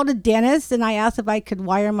I called a dentist, and I asked if I could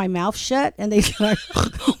wire my mouth shut, and they said,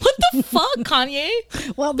 What the fuck, Kanye?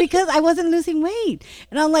 well, because I wasn't losing weight.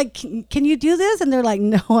 And I'm like, can you do this? And they're like,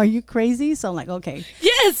 no, are you crazy? So I'm like, okay.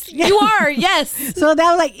 Yes, you are. Yes. So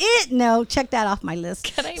that was like, no, check that off my list.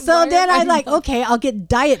 Can I So wire then my I like, mouth? okay, I'll get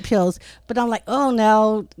diet pills. But I'm like, oh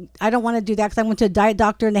no, I don't want to do that because I went to a diet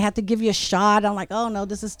doctor and they had to give you a shot. I'm like, oh no,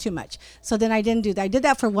 this is too much. So then I didn't do that. I did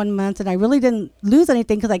that for 1 month and I really didn't lose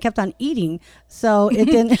anything because I kept on eating. So it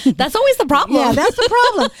didn't. That's always the problem. Yeah, that's the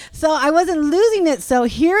problem. So I wasn't losing it. So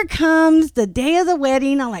here comes the day of the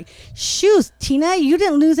wedding. I'm like, shoot, Tina, you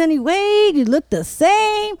didn't lose any weight. You look the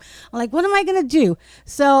same. I'm like, what am I going to do?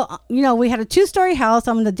 So, we had a 2-story house.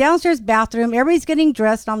 I'm in the downstairs bathroom. Everybody's getting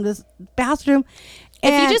dressed on this bathroom.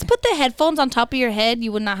 If And- you just put the headphones on top of your head,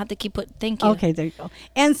 you would not have to keep Thank you. Okay, there you go.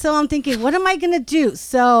 And so I'm thinking, what am I going to do?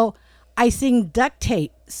 So I seen duct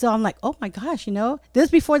tape. So I'm like, oh my gosh, this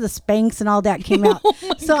is before the Spanx and all that came out.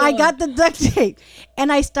 So I got the duct tape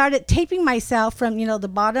and I started taping myself from, the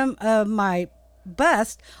bottom of my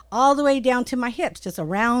bust all the way down to my hips, just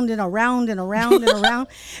around and around and around and around.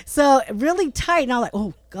 So really tight. And I'm like,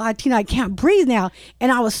 oh God, Tina, I can't breathe now.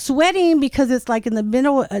 And I was sweating because it's like in the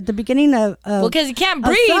middle, the beginning of because you can't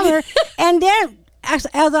breathe. Summer. And then as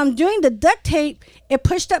I'm doing the duct tape, it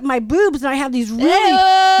pushed up my boobs, and I have these really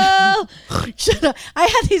shut up. I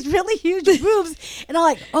had these really huge boobs, and I'm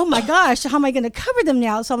like, oh my gosh, how am I going to cover them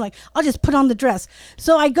now? So I'm like, I'll just put on the dress.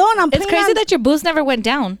 So I go and I'm It's crazy that your boobs never went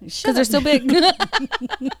down because they're so big.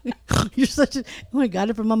 You're such a, oh, I got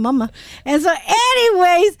it from my mama. And so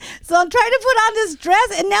anyways, so I'm trying to put on this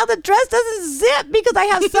dress, and now the dress doesn't zip because I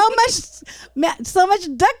have so much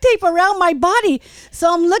duct tape around my body.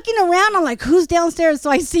 So I'm looking around, I'm like, who's downstairs? So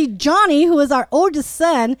I see Johnny, who is our oldest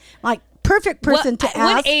son, like perfect person to ask.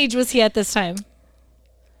 What age was he at this time?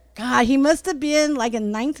 God, he must have been like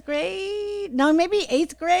in 9th grade. No, maybe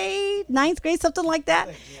 8th grade, 9th grade, something like that.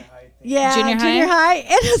 Yeah, junior high.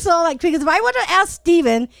 And so because if I would have asked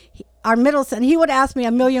Steven, our middle son, he would ask me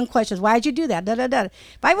a million questions. Why'd you do that? Da, da, da. If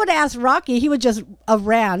I would have asked Rocky, he would just have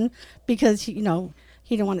ran because, he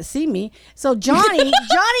didn't want to see me. So Johnny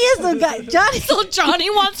is the guy. So Johnny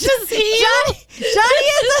wants to see you? Johnny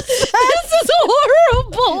is the son. This is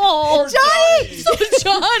horrible.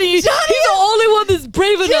 Johnny, he's the only one that's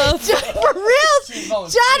brave enough. For real.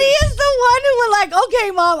 Johnny is the one who was like,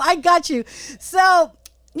 okay, Mom, I got you. So,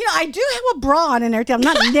 I do have a bra on and everything. I'm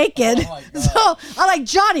not naked. So I'm like,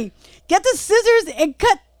 Johnny, get the scissors and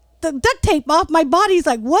cut the duct tape off my body. He's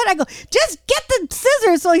like, what? I go, just get the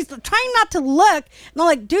scissors. So he's trying not to look. And I'm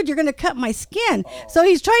like, dude, you're going to cut my skin. So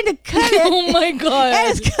he's trying to cut it. Oh my God. And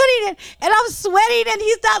he's cutting it. And I'm sweating and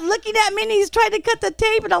he's not looking at me and he's trying to cut the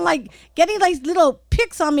tape. And I'm like getting like little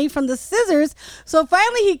picks on me from the scissors. So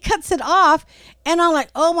finally he cuts it off. And I'm like,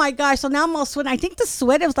 oh my gosh. So now I'm all sweating. I think the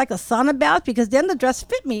sweat, it was like a sauna bath because then the dress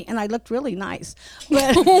fit me and I looked really nice.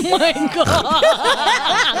 But oh my God.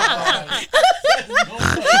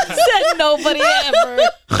 Said nobody ever.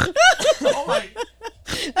 Oh my.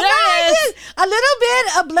 A little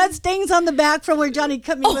bit of blood stains on the back from where Johnny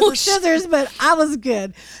cut me with the scissors, but I was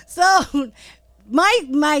good. So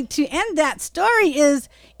my to end that story is,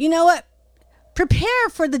 you know what? Prepare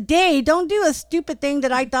for the day. Don't do a stupid thing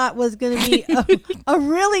that I thought was going to be a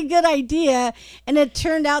really good idea. And it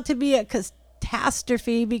turned out to be a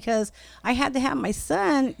catastrophe because I had to have my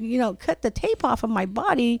son, cut the tape off of my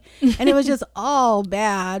body. And it was just all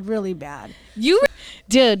bad, really bad.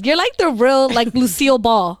 Dude, you're like the real, Lucille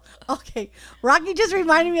Ball. Okay. Rocky just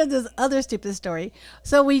reminded me of this other stupid story.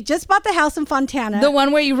 So we just bought the house in Fontana. The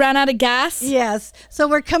one where you ran out of gas? Yes. So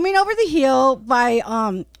we're coming over the hill by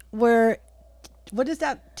what is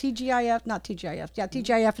that? TGIF? Not TGIF. Yeah,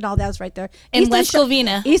 TGIF and all that's right there. In West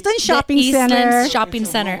Covina. Eastern Shopping Center. Shopping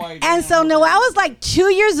Center. And so Noelle was like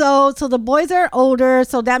 2 years old. So the boys are older.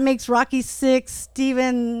 So that makes Rocky 6,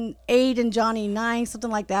 Steven 8, and Johnny 9, something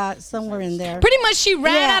like that. Somewhere in there. Pretty much she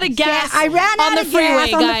ran out of gas. I ran out of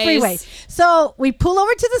gas on the freeway. So we pull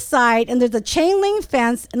over to the side and there's a chain link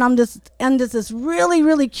fence and there's this really,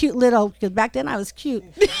 really cute little, because back then I was cute.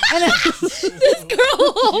 And this girl,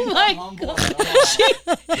 oh my God.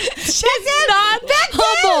 She's not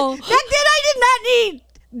humble. Back then I did not need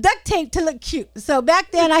duct tape to look cute. So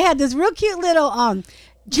back then I had this real cute little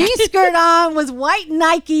jean skirt on with white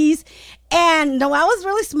Nikes. And Noelle was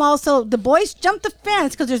really small, so the boys jumped the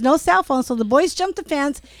fence because there's no cell phone. So the boys jumped the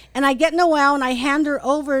fence, and I get Noelle and I hand her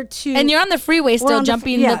over to. And you're on the freeway still,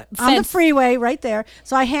 jumping the fence. On the freeway right there.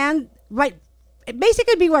 So I hand it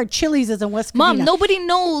basically be where Chili's is in West Covina. Mom, nobody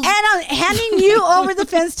knows. And I'm handing you over the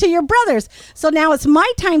fence to your brothers. So now it's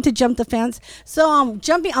my time to jump the fence. So I'm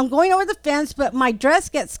going over the fence, but my dress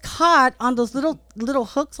gets caught on those little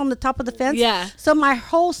hooks on the top of the fence. Yeah. So my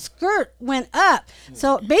whole skirt went up.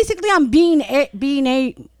 So basically I'm being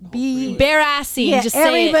bare-assing. Yeah, just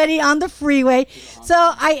everybody on the freeway.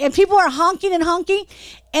 So and people are honking and honking.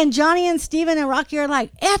 And Johnny and Steven and Rocky are like,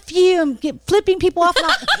 F you, and flipping people off. And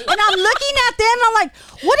I'm looking at them, and I'm like,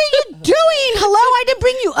 what are you doing? Hello, I didn't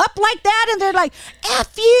bring you up like that. And they're like,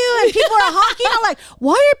 F you, and people are honking. I'm like,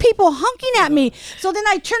 why are people honking at me? So then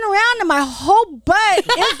I turn around, and my whole butt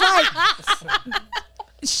is like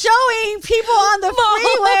showing people on the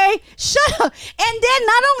freeway. Shut up. And then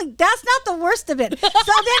that's not the worst of it. So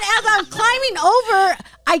then as I'm climbing over,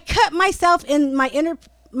 I cut myself in my inner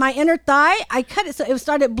thigh. I cut it so it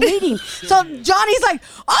started bleeding. So Johnny's like,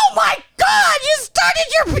 oh my God, you started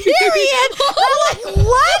your period. And I'm like,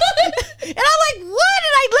 what? And I'm like, what?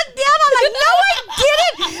 And I look down, I'm like, no, I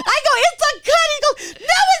didn't. I go, it's a cut. He goes,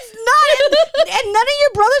 no, it's not. and none of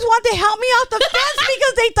your brothers want to help me off the fence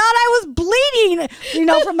because they thought I was bleeding,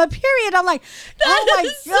 from a period. I'm like, oh my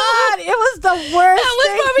God, it was the worst. That was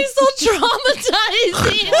probably so traumatizing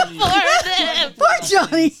for them. Poor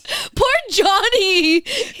Johnny. Poor Johnny.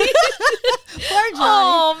 Poor Johnny.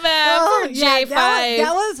 Oh man, poor J5.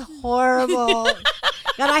 That was horrible.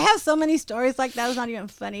 God, I have so many stories like that. It's not even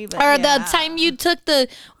funny. But Or the time you took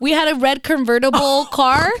we had a red convertible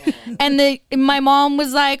car, and my mom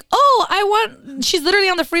was like, "Oh, she's literally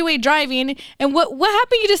on the freeway driving, and what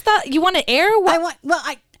happened? You just thought you wanted air? What?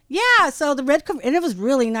 So the and it was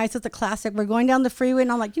really nice. It's a classic. We're going down the freeway,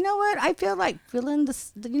 and I'm like, you know what? I feel like feeling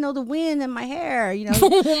the wind in my hair.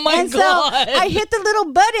 Oh my and God! So I hit the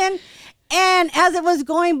little button, and as it was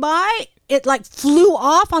going by, it like flew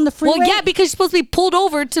off on the freeway. Well, yeah, because you're supposed to be pulled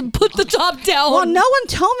over to put the top down. Well, no one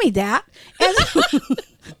told me that, and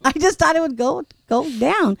I just thought it would go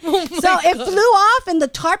down. So it flew off, and the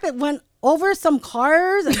tarp went over some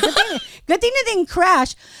cars. Good thing it didn't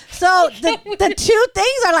crash. So the two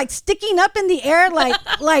things are like sticking up in the air, like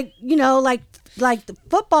the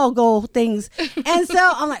football goal things. And so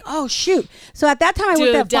I'm like, oh shoot. So at that time I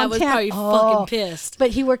worked at Dad was Fontana. probably fucking pissed.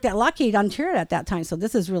 But he worked at Lockheed Ontario at that time, so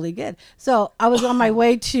this is really good. So I was on my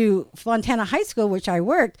way to Fontana High School, which I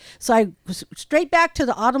worked. So I was straight back to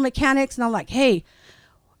the auto mechanics, and I'm like, hey,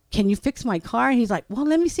 can you fix my car? And he's like, well,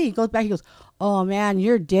 let me see. He goes back, he goes, oh man,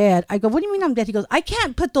 you're dead. I go, what do you mean I'm dead? He goes, I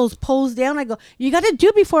can't put those poles down. I go, you got to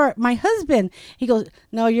do before my husband. He goes,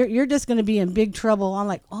 no, you're just going to be in big trouble. I'm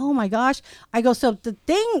like, oh my gosh. I go, so the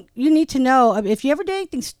thing you need to know, if you ever do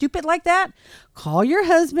anything stupid like that, call your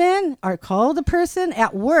husband or call the person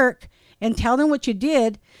at work and tell them what you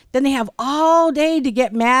did. Then they have all day to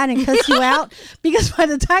get mad and cuss you out, because by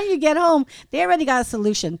the time you get home, they already got a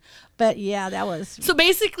solution. But yeah, that was. So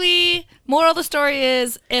basically, moral of the story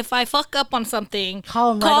is, if I fuck up on something,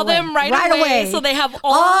 call them right away. So they have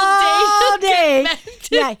all day. to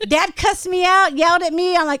get mad. Yeah, Dad cussed me out, yelled at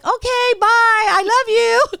me. I'm like, okay, bye, I love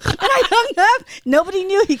you. And I hung up. Nobody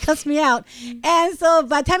knew he cussed me out. And so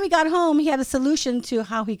by the time he got home, he had a solution to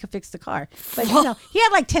how he could fix the car. But he had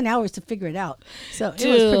like 10 hours to figure it out. So it was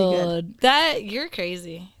pretty good. You're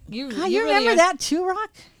crazy. You You really remember are. that too,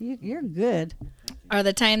 Rock? You're good. Or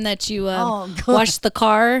the time that you God. washed the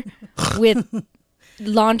car with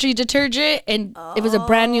laundry detergent, and it was a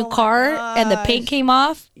brand new car, and the paint came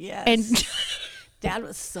off. Yes. And Dad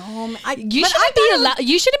was so mad. you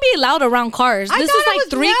shouldn't be allowed around cars. This is like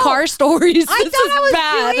 3 car stories. I This thought is I was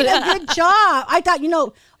bad. doing a good job. I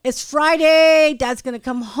thought, it's Friday. Dad's going to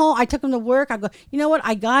come home. I took him to work. I go, you know what?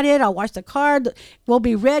 I got it. I'll wash the car. We'll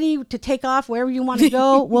be ready to take off wherever you want to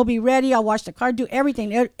go. We'll be ready. I'll wash the car, do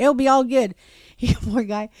everything. It'll be all good. Poor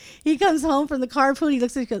guy. He comes home from the carpool. He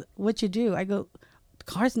looks at me and goes, what you do? I go, the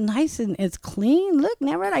car's nice and it's clean. Look,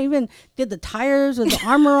 never. I even did the tires with the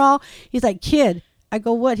armor all. He's like, kid. I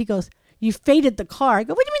go, what? He goes, you faded the car. I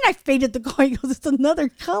go, what do you mean I faded the car? He goes, it's another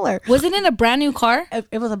color. Wasn't it a brand new car?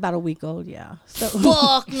 It was about a week old, yeah. So,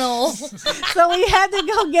 Fuck no. so we had to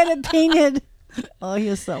go get it painted. Oh, he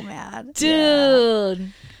was so mad.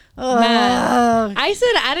 Dude. Yeah. Man. I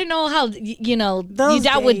said I didn't know how you Those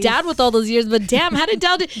dealt with days. Dad with all those years, but damn, how did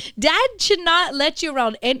Dad should not let you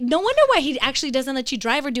around, and no wonder why he actually doesn't let you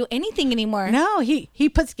drive or do anything anymore. No, he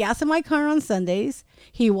puts gas in my car on Sundays.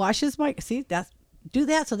 He washes do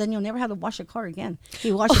that so then you'll never have to wash a car again.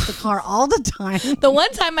 He washes the car all the time. The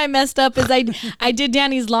one time I messed up is I did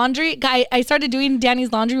Danny's laundry. I started doing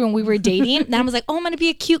Danny's laundry when we were dating. And I was like, oh, I'm going to be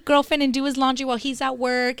a cute girlfriend and do his laundry while he's at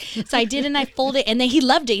work. So I did, and I folded. And then he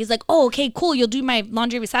loved it. He's like, oh, okay, cool. You'll do my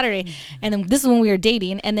laundry every Saturday. And then this is when we were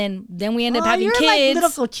dating. And then we ended up having you're kids.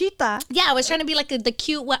 like little Cochita. Yeah, I was trying to be like the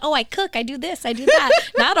cute, I cook, I do this, I do that.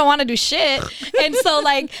 Now I don't want to do shit. And so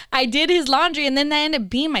I did his laundry, and then that ended up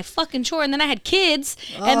being my fucking chore. And then I had kids,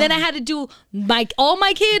 and then I had to do all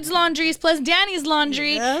my kids' laundries plus Danny's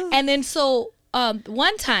laundry. Yes. And then so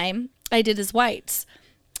one time I did his whites,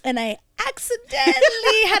 and I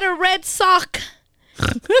accidentally had a red sock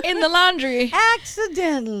in the laundry.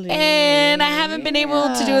 Accidentally. And I haven't been able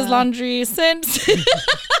to do his laundry since.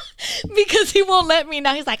 Because he won't let me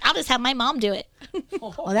now. He's like, I'll just have my mom do it.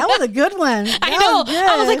 Oh, that was a good one. I know.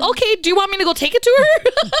 I was like, okay, do you want me to go take it to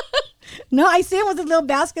her? No, I see him with a little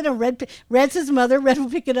basket of Red's his mother. Red will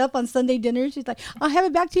pick it up on Sunday dinner. She's like, I'll have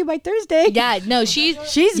it back to you by Thursday. Yeah, no, she's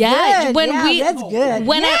good. Red's good.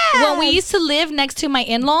 When we used to live next to my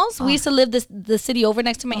in-laws, we used to live the city over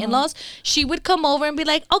next to my in-laws. She would come over and be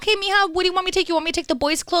like, okay, Mija, what do you want me to take? You want me to take the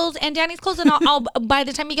boys' clothes and Danny's clothes, and I'll by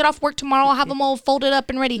the time you get off work tomorrow, I'll have them all folded up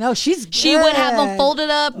and ready. No, she's good. She would have them folded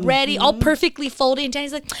up, ready, all perfectly folded. And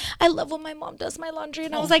Danny's like, I love when my mom does my laundry,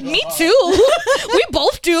 and I was like, me too. We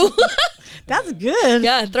both do. That's good.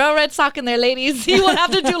 Yeah, throw a red sock in there, ladies. You won't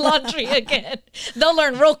have to do laundry again. They'll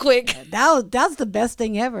learn real quick. That's the best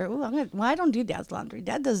thing ever. Ooh, I don't do Dad's laundry.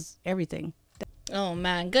 Dad does everything. Oh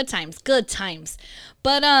man, good times, good times.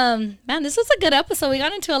 But man, this was a good episode. We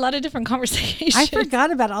got into a lot of different conversations. I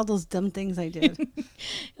forgot about all those dumb things I did.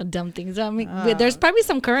 Dumb things. I mean, there's probably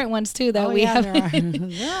some current ones too that we have.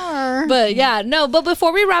 There are. But yeah, no. But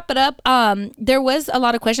before we wrap it up, there was a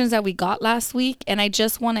lot of questions that we got last week, and I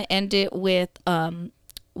just want to end it with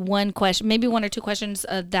one question, maybe one or two questions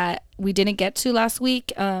that we didn't get to last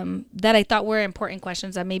week, that I thought were important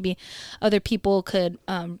questions that maybe other people could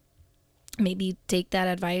maybe take that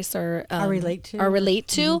advice or relate to.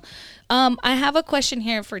 Mm-hmm. I have a question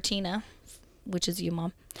here for Tina, which is you,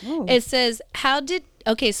 Mom. Oh. It says,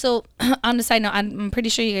 so on the side note, I'm pretty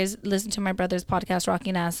sure you guys listen to my brother's podcast,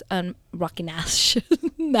 Rocking Ass,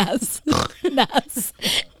 Nas,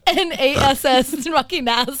 N-A-S-S, Rocking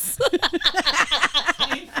Ass.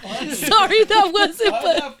 Sorry, that wasn't. Why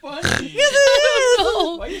is that funny?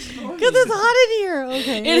 Because it's hot in here.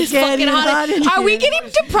 Okay. It is fucking hot. Are we getting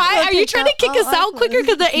deprived? Are you trying to kick us out quicker?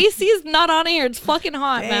 Because the AC is not on here. It's fucking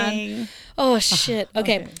hot, man. Oh shit.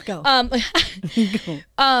 Okay. Go.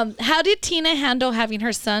 How did Tina handle having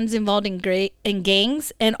her sons involved in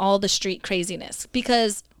gangs and all the street craziness?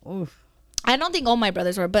 Because I don't think all my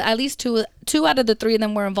brothers were, but at least two out of the three of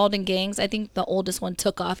them were involved in gangs. I think the oldest one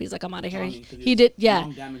took off. He's like, I'm out of here. He did, yeah.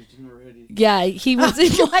 Yeah, he was.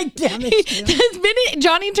 Like damaged him. The minute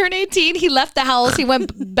Johnny turned 18, he left the house. He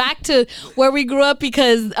went back to where we grew up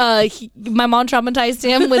because my mom traumatized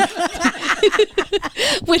him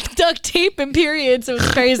with duct tape and periods. It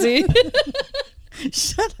was crazy.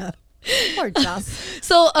 Shut up. Poor Joss.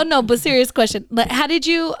 So, no, but serious question. Like, how did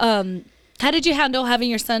you handle having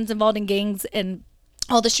your sons involved in gangs and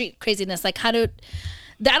all the street craziness? Like, I don't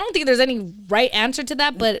think there's any right answer to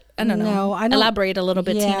that, but I don't know. No, I don't. Elaborate a little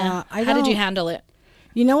bit, Tina. How did you handle it?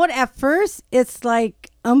 You know what? At first, it's like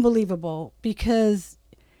unbelievable because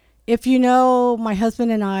if you know my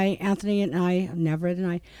husband and I, Anthony and I, Neverett and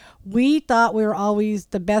I, we thought we were always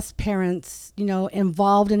the best parents,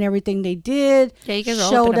 involved in everything they did. Yeah, you guys are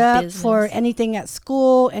showed open up business. for anything at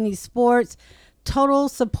school, any sports, total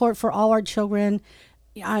support for all our children.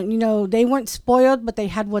 They weren't spoiled, but they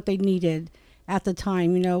had what they needed at the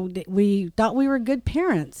time. We thought we were good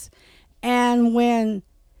parents. And when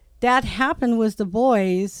that happened with the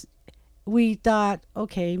boys, we thought,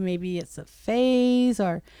 okay, maybe it's a phase,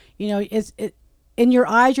 or it's in your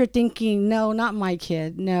eyes you're thinking, no, not my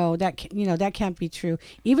kid. No, that can't be true.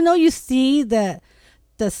 Even though you see the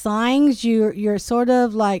signs, you're sort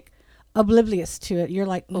of like oblivious to it. You're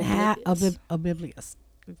like, nah, oblivious,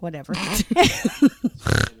 whatever.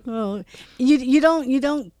 Well, you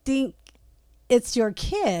don't think it's your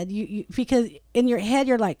kid, you because in your head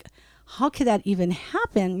you're like, how could that even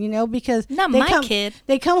happen? Because Not my kid.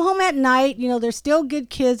 They come home at night. They're still good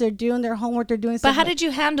kids. They're doing their homework. They're doing. But how did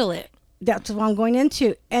you handle it? That's what I'm going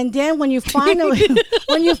into. And then when you finally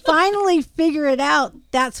figure it out,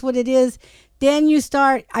 that's what it is. Then you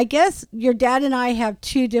start. I guess your dad and I have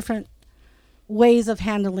two different ways of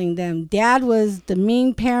handling them. Dad was the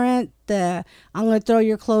mean parent. I'm going to throw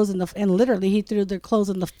your clothes in and literally he threw their clothes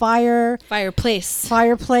in the fireplace.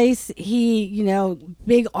 He,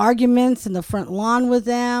 big arguments in the front lawn with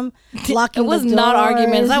them, locking it was the doors. Not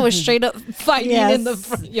arguments. That was straight up fighting in the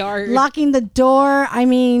front yard. Locking the door. I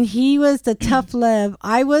mean, he was the tough love.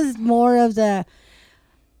 I was more of the,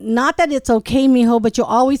 not that it's okay, mijo, but you'll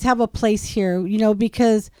always have a place here,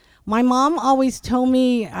 because my mom always told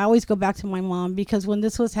me, I always go back to my mom, because when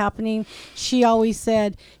this was happening, she always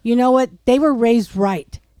said, you know what? They were raised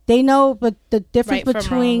right. They know but the difference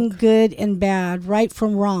between good and bad, right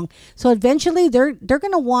from wrong. So eventually they're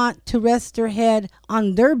going to want to rest their head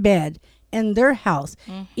on their bed in their house,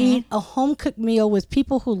 eat a home-cooked meal with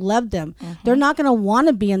people who love them. They're not going to want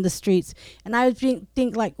to be in the streets. And I would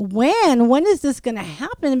think like, when is this going to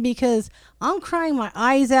happen? Because I'm crying my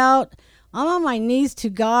eyes out. I'm on my knees to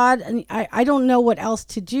God, and I don't know what else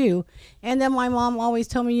to do. And then my mom always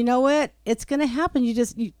told me, you know what? It's going to happen.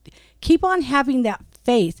 You keep on having that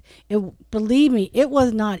faith. Believe me, it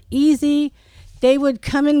was not easy. They would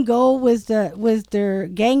come and go with their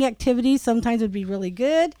gang activities. Sometimes it would be really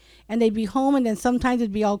good, and they'd be home, and then sometimes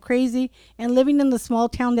it'd be all crazy. And living in the small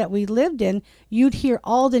town that we lived in, you'd hear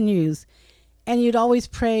all the news, and you'd always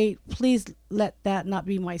pray, please let that not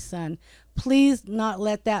be my son. Please not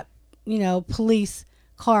let that police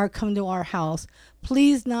car come to our house.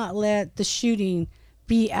 Please not let the shooting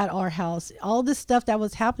be at our house. All this stuff that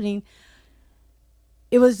was happening,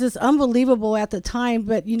 it was just unbelievable at the time,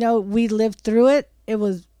 but we lived through it. It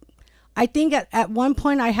was I think at one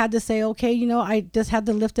point I had to say, okay, I just had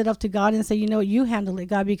to lift it up to God and say, you handle it,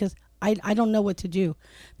 God, because I don't know what to do,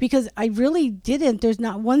 because I really didn't. There's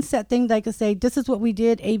not one set thing that I could say, this is what we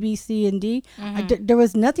did, A, B, C, and D. There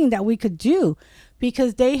was nothing that we could do,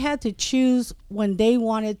 because they had to choose when they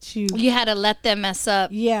wanted to. You had to let them mess up.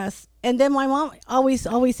 Yes. And then my mom always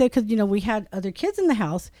said, because, we had other kids in the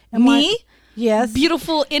house. And Me? Yes.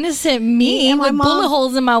 Beautiful, innocent me and my with mom, bullet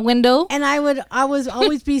holes in my window. And I was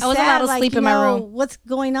always be I sad. wasn't allowed to sleep in my room. What's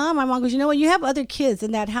going on? My mom goes, you know what? You have other kids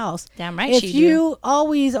in that house. Damn right if she you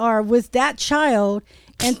always are with that child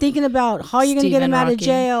and thinking about how you're going to get them out of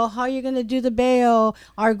jail, how you're going to do the bail,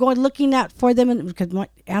 or looking out for them, because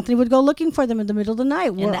Anthony would go looking for them in the middle of the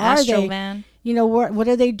night. Where are they? Van. What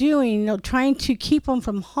are they doing? Trying to keep them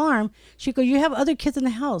from harm. She goes, you have other kids in the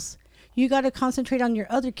house. You got to concentrate on your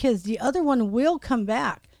other kids. The other one will come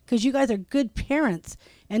back, because you guys are good parents.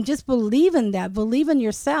 And just believe in that. Believe in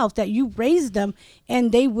yourself that you raised them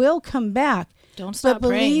and they will come back. Don't stop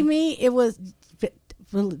praying. But believe me,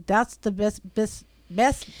 that's the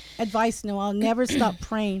best advice. No, I'll never stop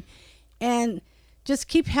praying. And just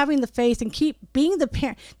keep having the faith and keep being the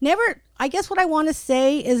parent. I guess what I want to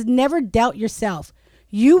say is never doubt yourself.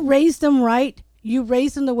 You raised them right. You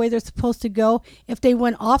raised them the way they're supposed to go. If they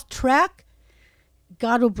went off track,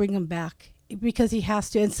 God will bring them back, because he has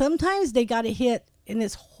to. And sometimes they got to hit, and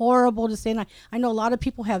it's horrible to say, and I know a lot of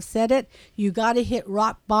people have said it, you got to hit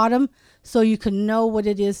rock bottom so you can know what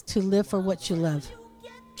it is to live for what you love.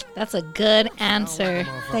 that's a good answer.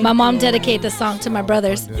 My mom dedicated the song to my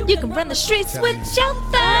brothers. You can run the streets with your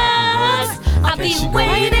thugs. I'll be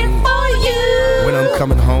waiting for you when I'm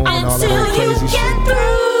coming home and all until that you crazy get shit.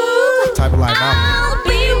 through. Type of life I'll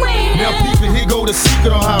be waiting. Now people, here go the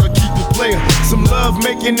secret on how to keep it player. Some love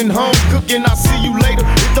making and home cooking, I'll see you later.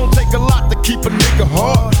 It don't take a lot to keep a nigga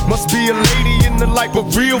hard. Must be a lady in the light, but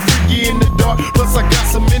real freaky in the dark. Plus I got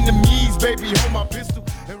some enemies, baby, hold my pistol.